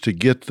ways to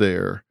get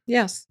there.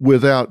 Yes.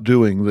 Without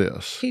doing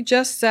this. He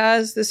just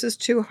says, this is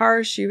too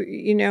harsh.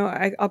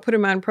 I'll put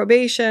him on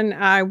probation.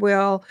 I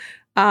will,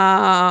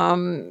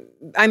 I'm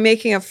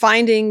making a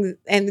finding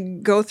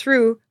and go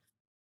through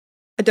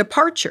a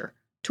departure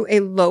to a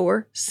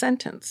lower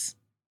sentence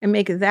and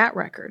make that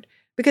record.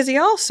 Because he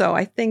also,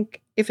 I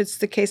think, if it's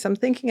the case I'm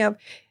thinking of,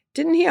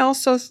 didn't he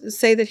also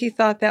say that he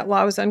thought that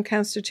law was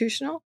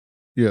unconstitutional?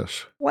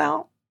 Yes.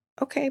 Well,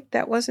 okay,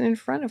 that wasn't in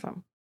front of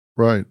him.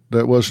 Right.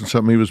 That wasn't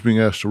something he was being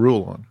asked to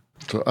rule on.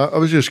 So I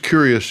was just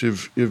curious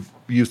if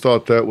you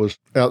thought that was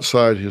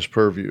outside his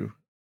purview.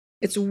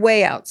 It's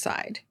way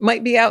outside.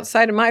 Might be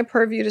outside of my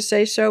purview to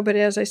say so, but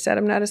as I said,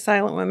 I'm not a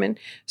silent woman.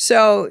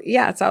 So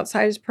yeah, it's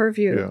outside his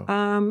purview.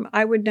 Yeah.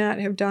 I would not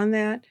have done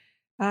that.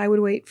 I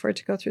would wait for it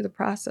to go through the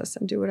process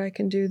and do what I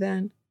can do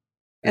then,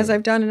 as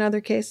I've done in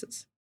other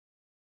cases.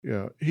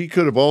 Yeah. He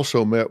could have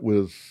also met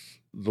with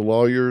the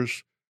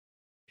lawyers.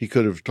 He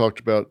could have talked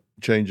about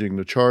changing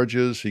the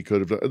charges.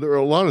 There are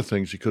a lot of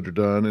things he could have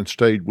done and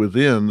stayed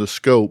within the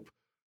scope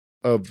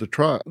of the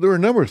trial. There are a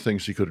number of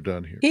things he could have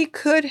done here. He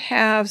could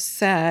have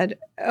said,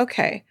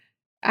 okay,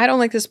 I don't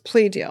like this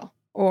plea deal,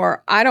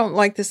 or I don't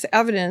like this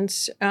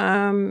evidence.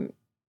 Where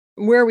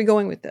are we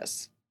going with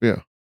this?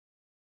 Yeah.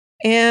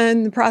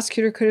 And the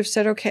prosecutor could have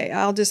said, okay,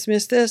 I'll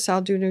dismiss this.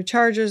 I'll do new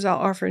charges. I'll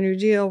offer a new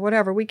deal,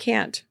 whatever. We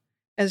can't,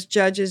 as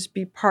judges,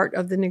 be part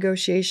of the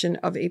negotiation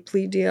of a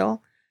plea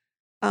deal.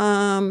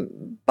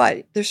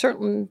 But there's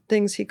certain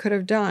things he could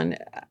have done.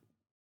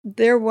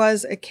 There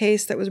was a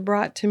case that was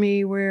brought to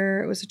me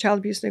where it was a child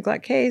abuse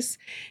neglect case,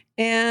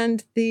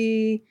 and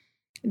the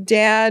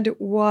dad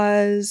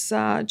was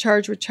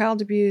charged with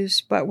child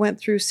abuse, but went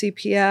through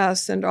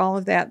CPS and all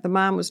of that. The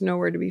mom was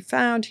nowhere to be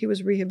found. He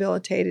was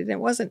rehabilitated.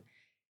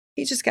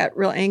 He just got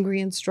real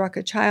angry and struck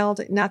a child.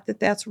 Not that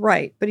that's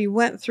right, but he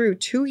went through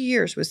 2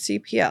 years with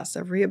CPS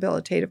of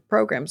rehabilitative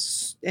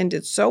programs and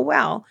did so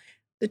well,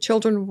 the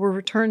children were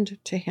returned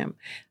to him.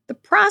 The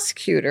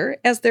prosecutor,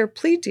 as their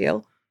plea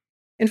deal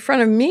in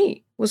front of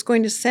me, was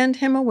going to send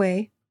him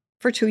away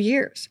for 2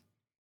 years.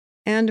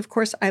 And of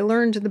course, I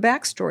learned the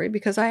backstory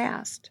because I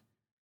asked.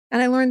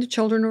 And I learned the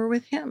children were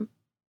with him.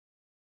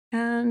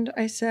 And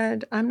I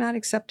said, I'm not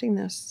accepting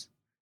this.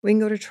 We can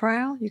go to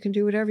trial. You can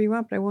do whatever you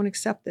want, but I won't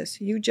accept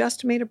this. You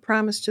just made a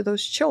promise to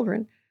those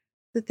children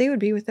that they would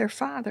be with their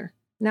father.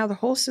 Now the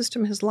whole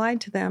system has lied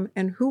to them,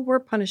 and who we're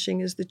punishing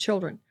is the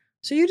children.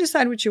 So you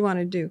decide what you want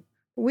to do.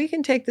 We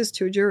can take this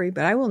to a jury,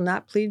 but I will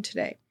not plead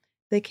today.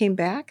 They came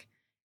back,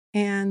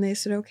 and they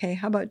said, okay,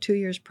 how about 2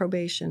 years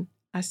probation?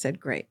 I said,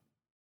 great.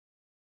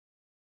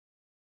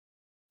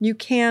 You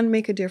can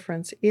make a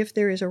difference if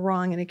there is a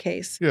wrong in a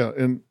case. Yeah,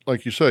 and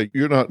like you say,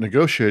 you're not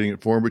negotiating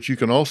it for him, but you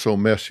can also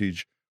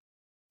message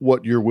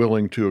what you're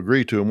willing to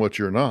agree to and what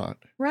you're not.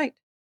 Right.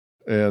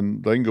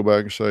 And they can go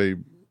back and say,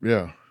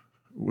 yeah,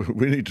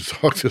 we need to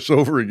talk this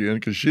over again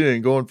because she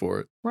ain't going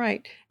for it.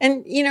 Right.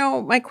 And,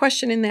 my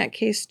question in that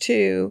case,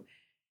 too,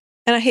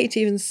 and I hate to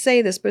even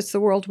say this, but it's the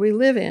world we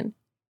live in.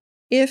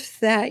 If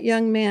that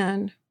young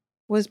man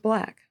was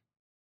Black,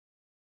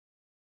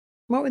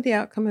 what would the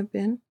outcome have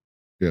been?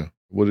 Yeah.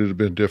 Would it have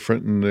been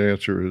different? And the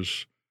answer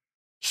is,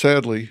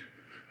 sadly,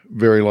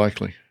 very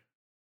likely.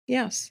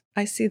 Yes.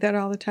 I see that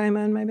all the time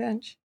on my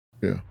bench.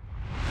 Yeah.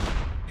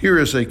 Here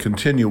is a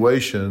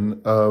continuation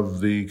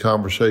of the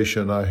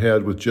conversation I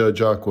had with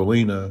Judge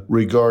Aquilina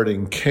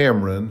regarding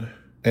Cameron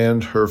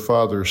and her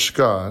father,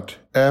 Scott,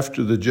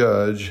 after the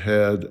judge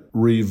had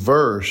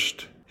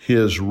reversed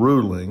his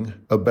ruling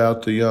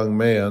about the young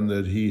man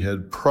that he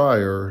had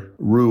prior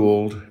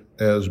ruled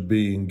as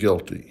being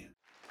guilty.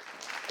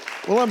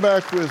 Well, I'm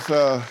back with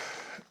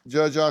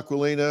Judge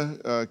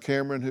Aquilina,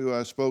 Cameron, who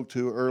I spoke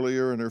to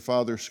earlier, and her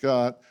father,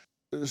 Scott.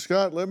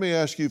 Scott, let me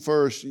ask you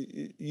first.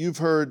 You've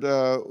heard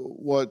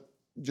what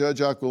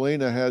Judge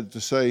Aquilina had to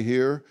say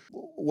here.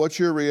 What's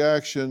your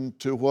reaction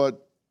to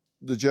what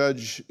the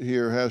judge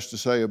here has to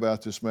say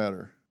about this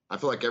matter? I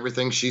feel like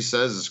everything she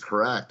says is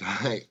correct.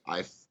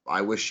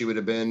 I wish she would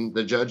have been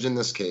the judge in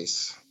this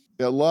case.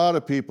 A lot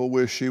of people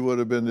wish she would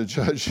have been the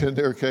judge in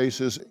their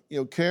cases.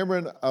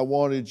 Cameron, I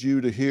wanted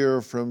you to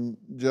hear from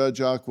Judge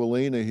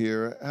Aquilina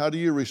here. How do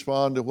you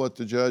respond to what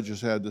the judge has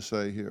had to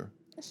say here?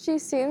 She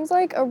seems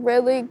like a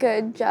really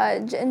good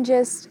judge, and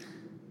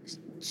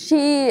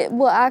she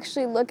will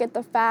actually look at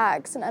the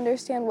facts and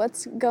understand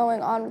what's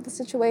going on with the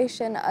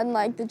situation,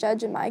 unlike the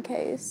judge in my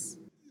case.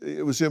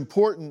 It was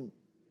important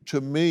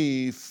to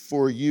me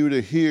for you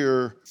to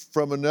hear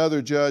from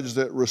another judge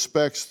that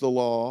respects the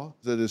law,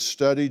 that has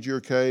studied your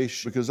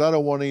case, because I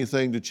don't want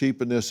anything to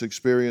cheapen this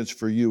experience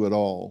for you at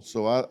all.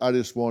 So I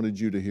just wanted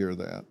you to hear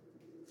that.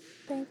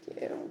 Thank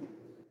you.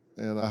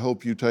 And I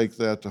hope you take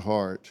that to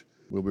heart.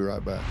 We'll be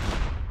right back.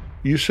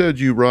 You said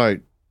you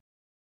write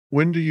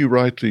When do you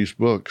write these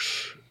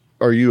books?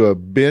 Are you a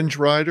binge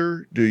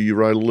writer? Do you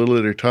write a little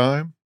at a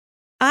time?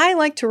 I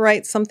like to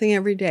write something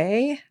every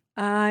day.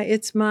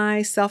 It's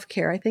my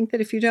self-care. I think that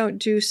if you don't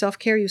do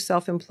self-care, you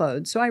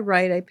self-implode. So I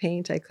write, I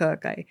paint, I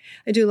cook, I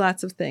do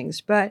lots of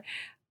things. But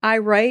I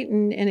write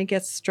and it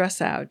gets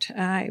stress out.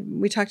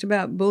 We talked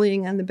about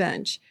bullying on the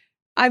bench.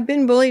 I've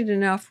been bullied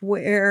enough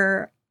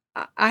where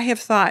I have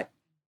thought,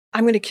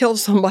 I'm going to kill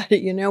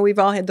somebody. We've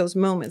all had those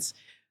moments.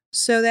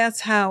 So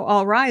that's how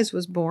All Rise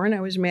was born. I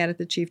was mad at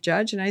the chief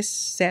judge and I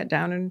sat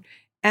down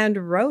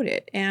and wrote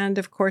it. And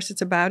of course,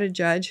 it's about a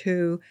judge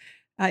who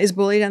is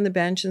bullied on the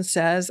bench and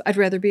says, I'd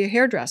rather be a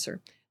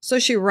hairdresser. So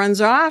she runs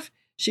off.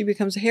 She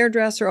becomes a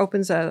hairdresser,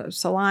 opens a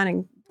salon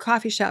and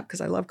coffee shop because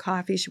I love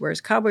coffee. She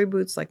wears cowboy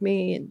boots like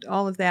me and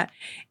all of that.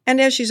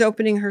 And as she's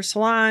opening her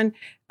salon,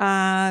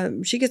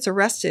 she gets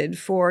arrested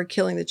for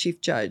killing the chief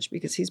judge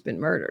because he's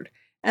been murdered.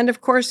 And of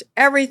course,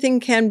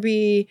 everything can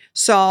be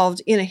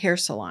solved in a hair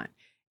salon.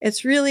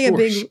 It's really a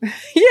big,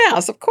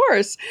 yes, of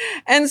course.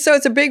 And so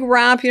it's a big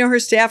romp. Her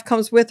staff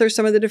comes with her.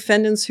 Some of the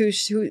defendants who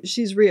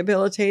she's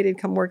rehabilitated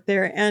come work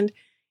there. And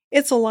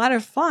it's a lot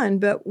of fun.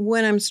 But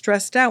when I'm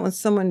stressed out, when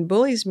someone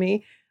bullies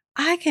me,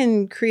 I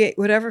can create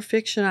whatever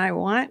fiction I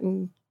want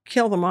and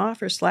kill them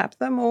off or slap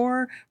them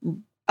or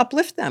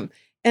uplift them.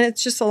 And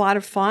it's just a lot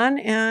of fun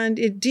and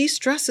it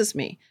de-stresses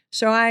me.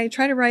 So I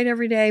try to write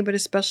every day, but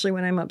especially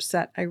when I'm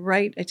upset, I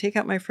write, I take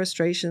out my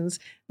frustrations,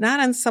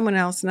 not on someone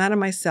else, not on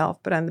myself,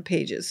 but on the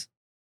pages.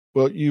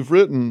 Well, you've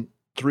written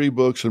 3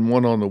 books and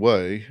one on the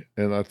way,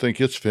 and I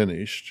think it's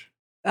finished.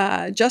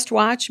 Just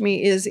Watch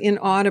Me is in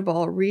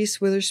Audible.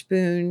 Reese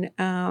Witherspoon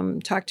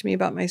talked to me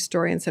about my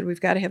story and said, we've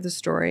got to have the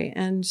story.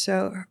 And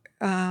so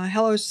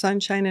Hello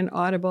Sunshine and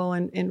Audible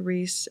and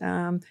Reese,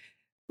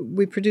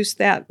 we produced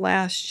that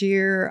last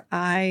year.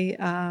 I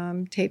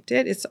taped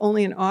it. It's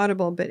only an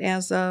Audible, but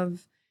as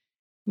of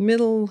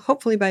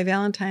hopefully by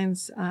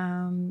Valentine's,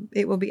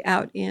 it will be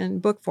out in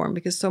book form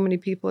because so many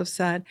people have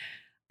said,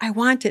 I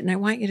want it and I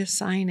want you to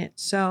sign it.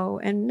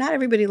 So, and not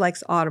everybody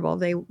likes Audible.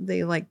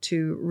 They like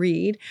to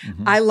read.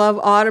 Mm-hmm. I love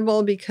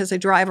Audible because I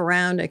drive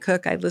around, I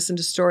cook, I listen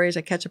to stories,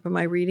 I catch up on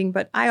my reading,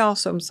 but I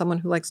also am someone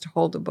who likes to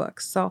hold a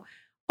book. So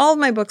all of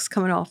my books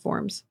come in all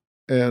forms.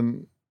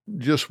 And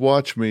Just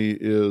Watch Me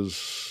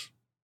is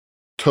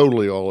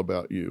totally all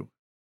about you.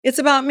 It's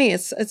about me.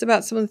 It's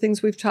about some of the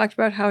things we've talked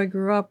about, how I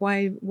grew up,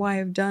 why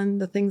I've done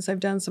the things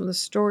I've done, some of the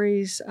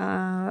stories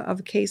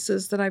of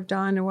cases that I've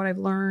done and what I've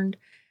learned,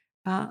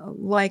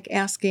 like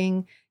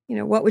asking,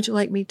 what would you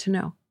like me to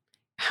know?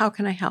 How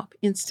can I help?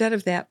 Instead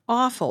of that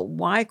awful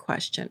why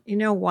question,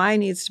 why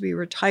needs to be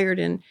retired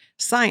in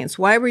science.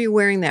 Why were you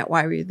wearing that?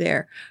 Why were you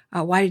there?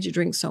 Why did you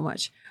drink so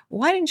much?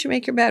 Why didn't you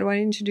make your bed? Why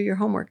didn't you do your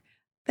homework?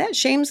 That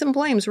shames and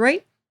blames,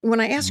 right? When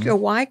I ask you a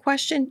why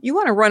question, you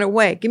want to run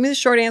away. Give me the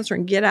short answer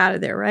and get out of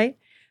there, right?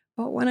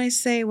 But when I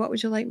say, what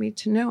would you like me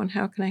to know and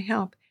how can I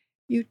help?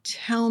 You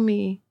tell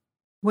me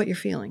what you're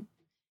feeling.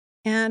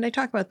 And I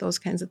talk about those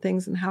kinds of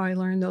things and how I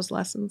learned those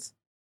lessons.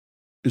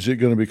 Is it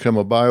going to become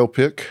a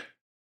biopic?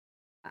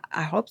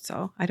 I hope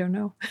so. I don't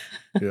know.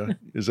 Yeah.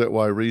 Is that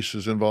why Reese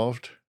is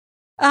involved?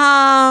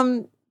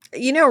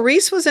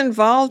 Reese was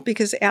involved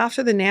because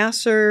after the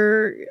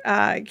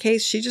Nassar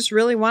case, she just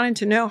really wanted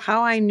to know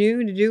how I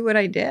knew to do what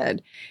I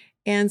did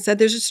and said,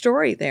 there's a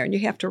story there and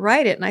you have to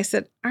write it. And I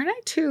said, aren't I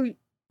too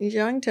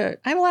young I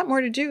have a lot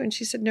more to do. And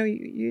she said, no,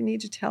 you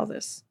need to tell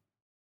this.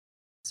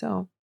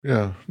 So.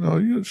 Yeah, no,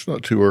 it's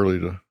not too early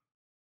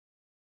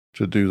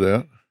to do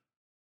that.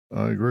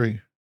 I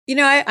agree.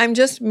 I'm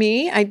just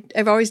me.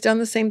 I've always done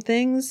the same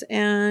things,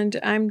 and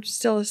I'm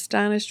still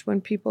astonished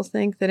when people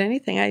think that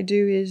anything I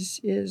do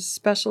is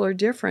special or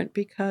different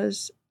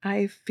because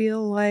I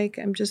feel like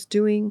I'm just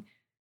doing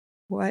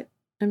what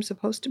I'm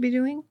supposed to be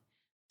doing.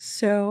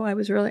 So I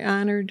was really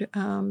honored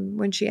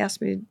when she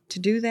asked me to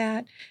do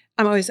that.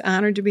 I'm always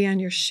honored to be on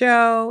your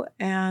show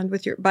and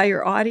by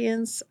your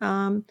audience.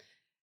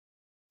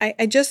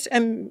 I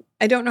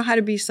don't know how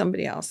to be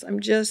somebody else.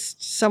 I'm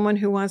just someone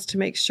who wants to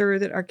make sure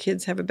that our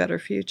kids have a better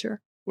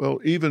future. Well,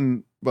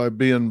 even by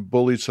being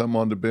bullied some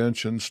on the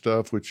bench and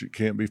stuff, which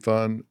can't be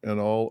fun and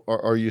all,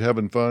 are you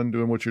having fun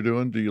doing what you're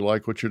doing? Do you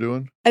like what you're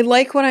doing? I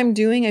like what I'm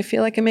doing. I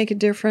feel like I make a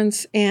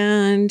difference.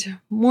 And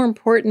more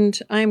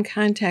important, I'm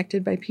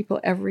contacted by people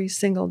every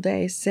single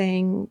day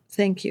saying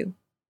thank you.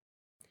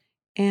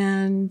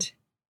 And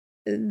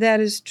that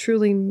is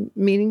truly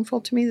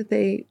meaningful to me, that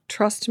they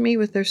trust me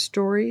with their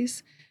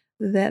stories,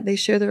 that they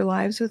share their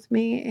lives with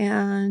me,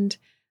 and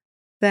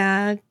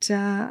that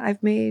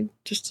I've made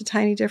just a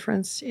tiny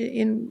difference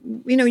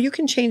you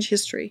can change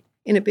history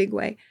in a big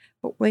way,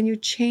 but when you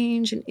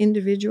change an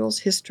individual's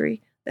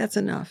history, that's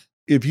enough.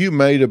 If you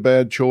made a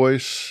bad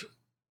choice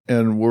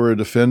and were a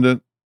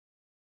defendant,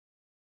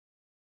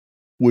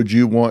 would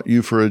you want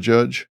you for a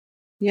judge?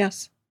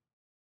 Yes.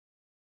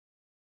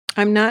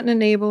 I'm not an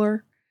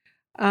enabler.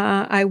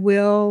 I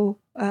will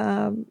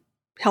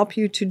help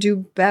you to do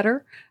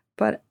better,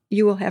 but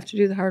you will have to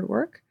do the hard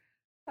work.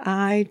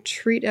 I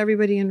treat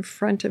everybody in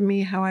front of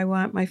me how I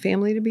want my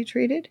family to be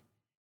treated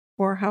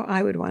or how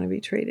I would want to be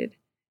treated.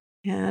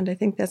 And I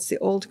think that's the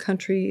old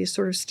country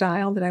sort of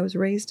style that I was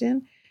raised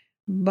in.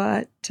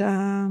 But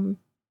the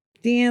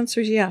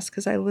answer is yes,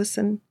 because I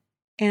listen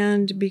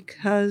and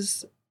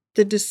because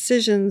the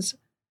decisions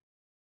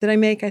that I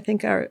make, I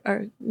think,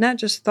 are not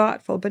just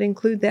thoughtful, but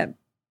include that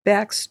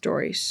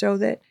backstory so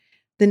that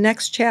the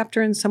next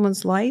chapter in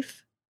someone's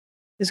life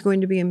is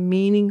going to be a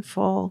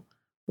meaningful,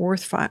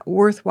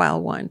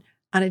 worthwhile one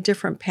on a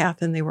different path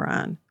than they were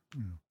on.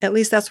 At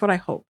least that's what I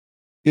hope.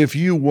 If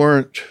you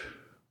weren't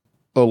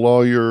a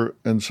lawyer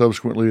and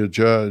subsequently a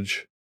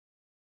judge,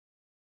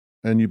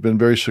 and you've been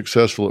very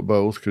successful at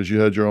both because you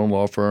had your own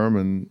law firm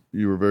and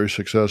you were very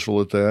successful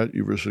at that.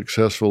 You were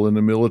successful in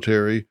the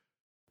military,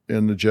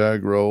 in the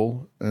JAG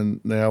role, and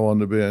now on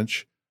the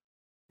bench.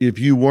 If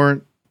you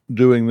weren't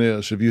doing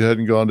this, if you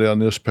hadn't gone down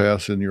this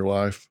path in your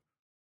life,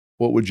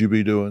 what would you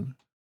be doing?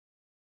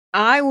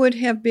 I was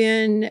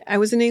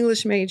an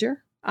English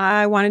major.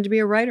 I wanted to be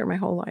a writer my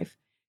whole life.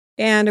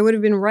 And I would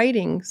have been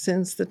writing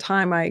since the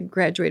time I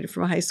graduated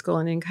from high school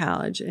and in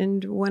college.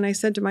 And when I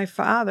said to my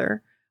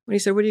father, when he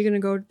said, "What are you going to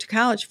go to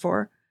college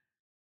for?"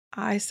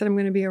 I said, "I'm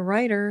going to be a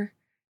writer."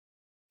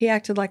 He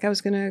acted like I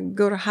was going to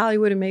go to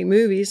Hollywood and make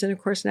movies. And of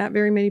course, not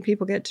very many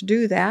people get to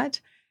do that.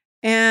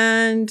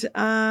 And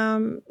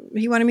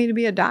he wanted me to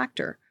be a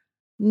doctor.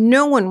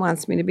 No one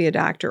wants me to be a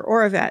doctor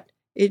or a vet.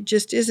 It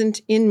just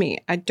isn't in me.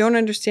 I don't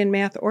understand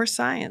math or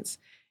science.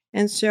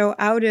 And so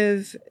out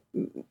of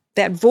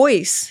that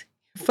voice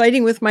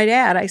fighting with my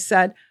dad, I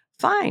said,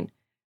 fine.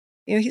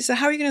 He said,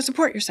 "How are you going to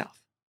support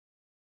yourself?"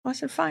 Well, I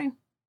said, fine.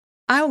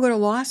 I will go to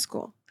law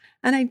school.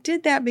 And I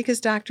did that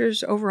because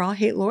doctors overall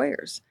hate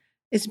lawyers.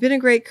 It's been a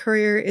great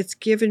career. It's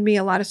given me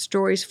a lot of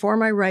stories for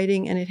my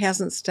writing, and it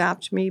hasn't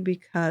stopped me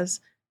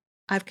because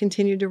I've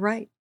continued to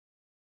write.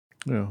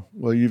 Yeah.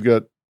 Well, you've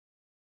got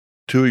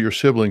two of your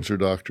siblings are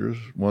doctors.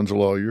 One's a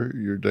lawyer.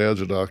 Your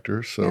dad's a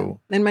doctor.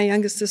 So, yeah. And my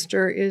youngest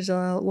sister is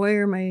a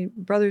lawyer. My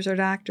brothers are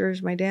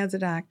doctors. My dad's a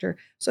doctor.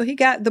 So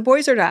the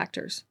boys are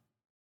doctors.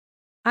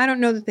 I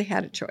don't know that they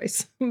had a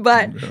choice,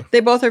 but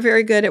They both are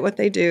very good at what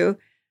they do.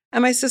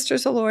 And my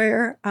sister's a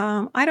lawyer.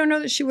 I don't know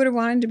that she would have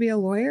wanted to be a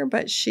lawyer,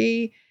 but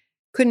she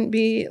couldn't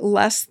be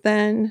less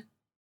than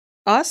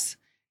us.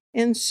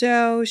 And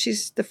so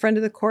she's the friend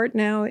of the court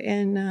now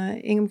in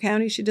Ingham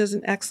County. She does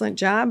an excellent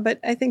job,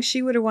 but I think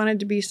she would have wanted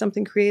to be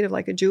something creative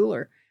like a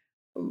jeweler.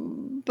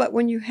 But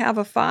when you have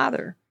a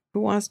father who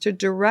wants to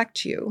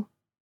direct you,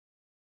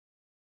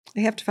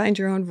 you have to find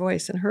your own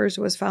voice, and hers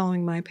was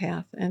following my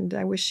path. And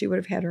I wish she would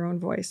have had her own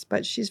voice,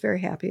 but she's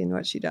very happy in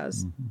what she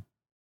does. Mm-hmm.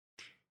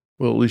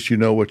 Well, at least you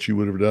know what you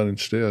would have done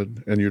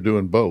instead, and you're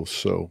doing both,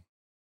 so.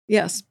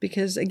 Yes,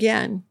 because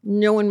again,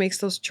 no one makes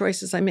those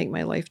choices. I make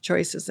my life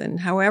choices, and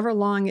however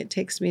long it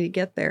takes me to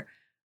get there,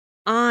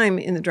 I'm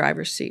in the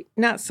driver's seat,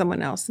 not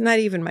someone else, not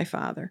even my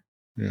father.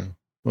 Yeah.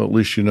 Well, at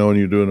least you know, and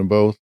you're doing them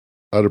both.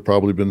 I'd have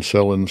probably been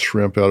selling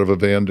shrimp out of a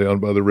van down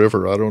by the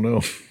river. I don't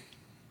know.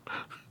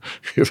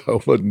 If I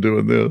wasn't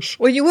doing this.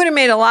 Well, you would have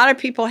made a lot of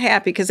people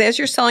happy because as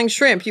you're selling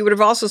shrimp, you would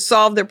have also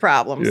solved their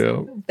problems.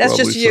 Yeah. That's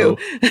just you.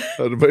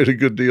 So. I'd have made a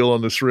good deal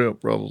on the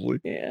shrimp, probably.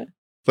 Yeah.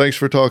 Thanks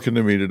for talking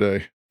to me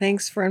today.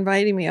 Thanks for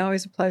inviting me.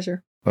 Always a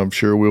pleasure. I'm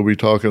sure we'll be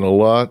talking a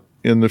lot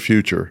in the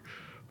future.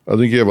 I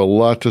think you have a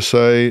lot to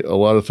say, a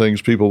lot of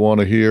things people want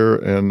to hear.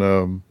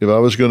 And if I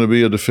was going to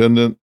be a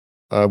defendant,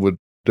 I would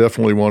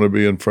definitely want to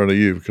be in front of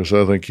you because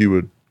I think you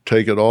would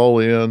take it all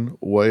in,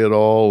 weigh it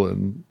all,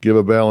 and give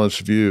a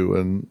balanced view.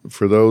 And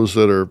for those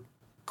that are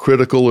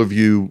critical of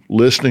you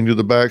listening to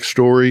the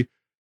backstory,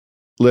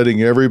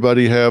 letting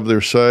everybody have their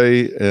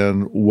say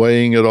and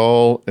weighing it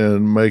all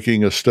and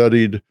making a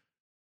studied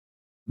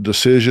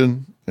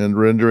decision and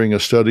rendering a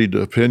studied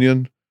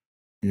opinion,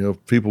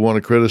 if people want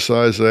to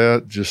criticize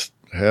that, just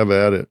have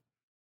at it.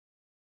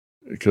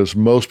 Because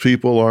most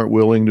people aren't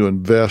willing to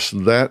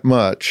invest that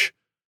much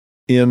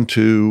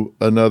into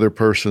another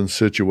person's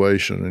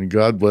situation. And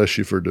God bless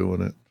you for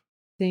doing it.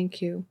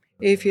 Thank you.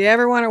 If you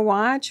ever want to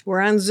watch, we're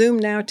on Zoom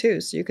now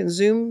too. So you can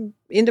Zoom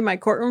into my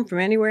courtroom from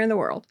anywhere in the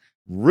world.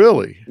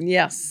 Really?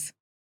 Yes.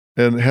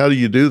 And how do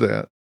you do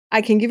that?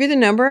 I can give you the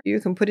number. You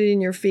can put it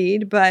in your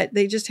feed, but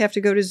they just have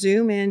to go to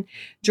Zoom and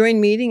join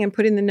meeting and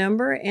put in the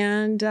number.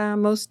 And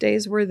most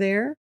days we're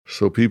there.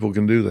 So people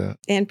can do that.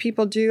 And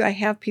people do. I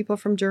have people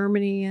from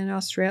Germany and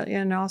Australia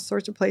and all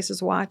sorts of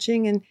places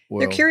watching, and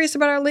they're curious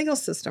about our legal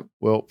system.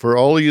 Well, for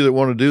all of you that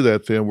want to do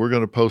that, then we're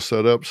going to post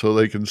that up so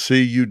they can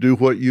see you do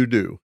what you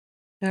do.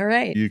 All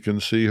right. You can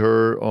see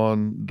her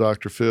on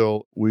Dr.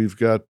 Phil. We've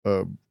got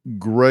a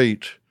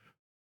great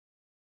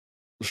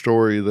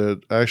story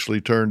that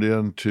actually turned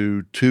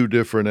into 2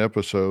 different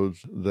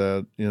episodes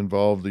that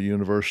involved the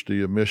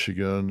University of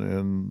Michigan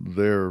and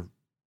their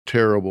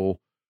terrible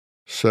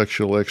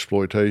sexual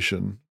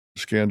exploitation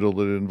scandal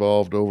that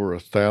involved over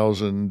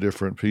 1,000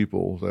 different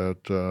people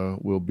that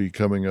will be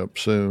coming up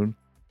soon.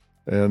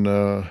 And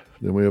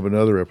then we have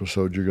another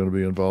episode you're going to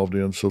be involved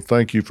in. So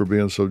thank you for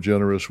being so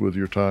generous with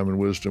your time and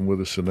wisdom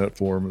with us in that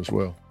forum as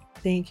well.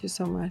 Thank you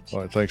so much.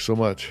 All right. Thanks so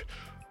much.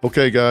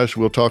 Okay, guys,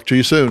 we'll talk to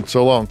you soon.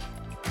 So long.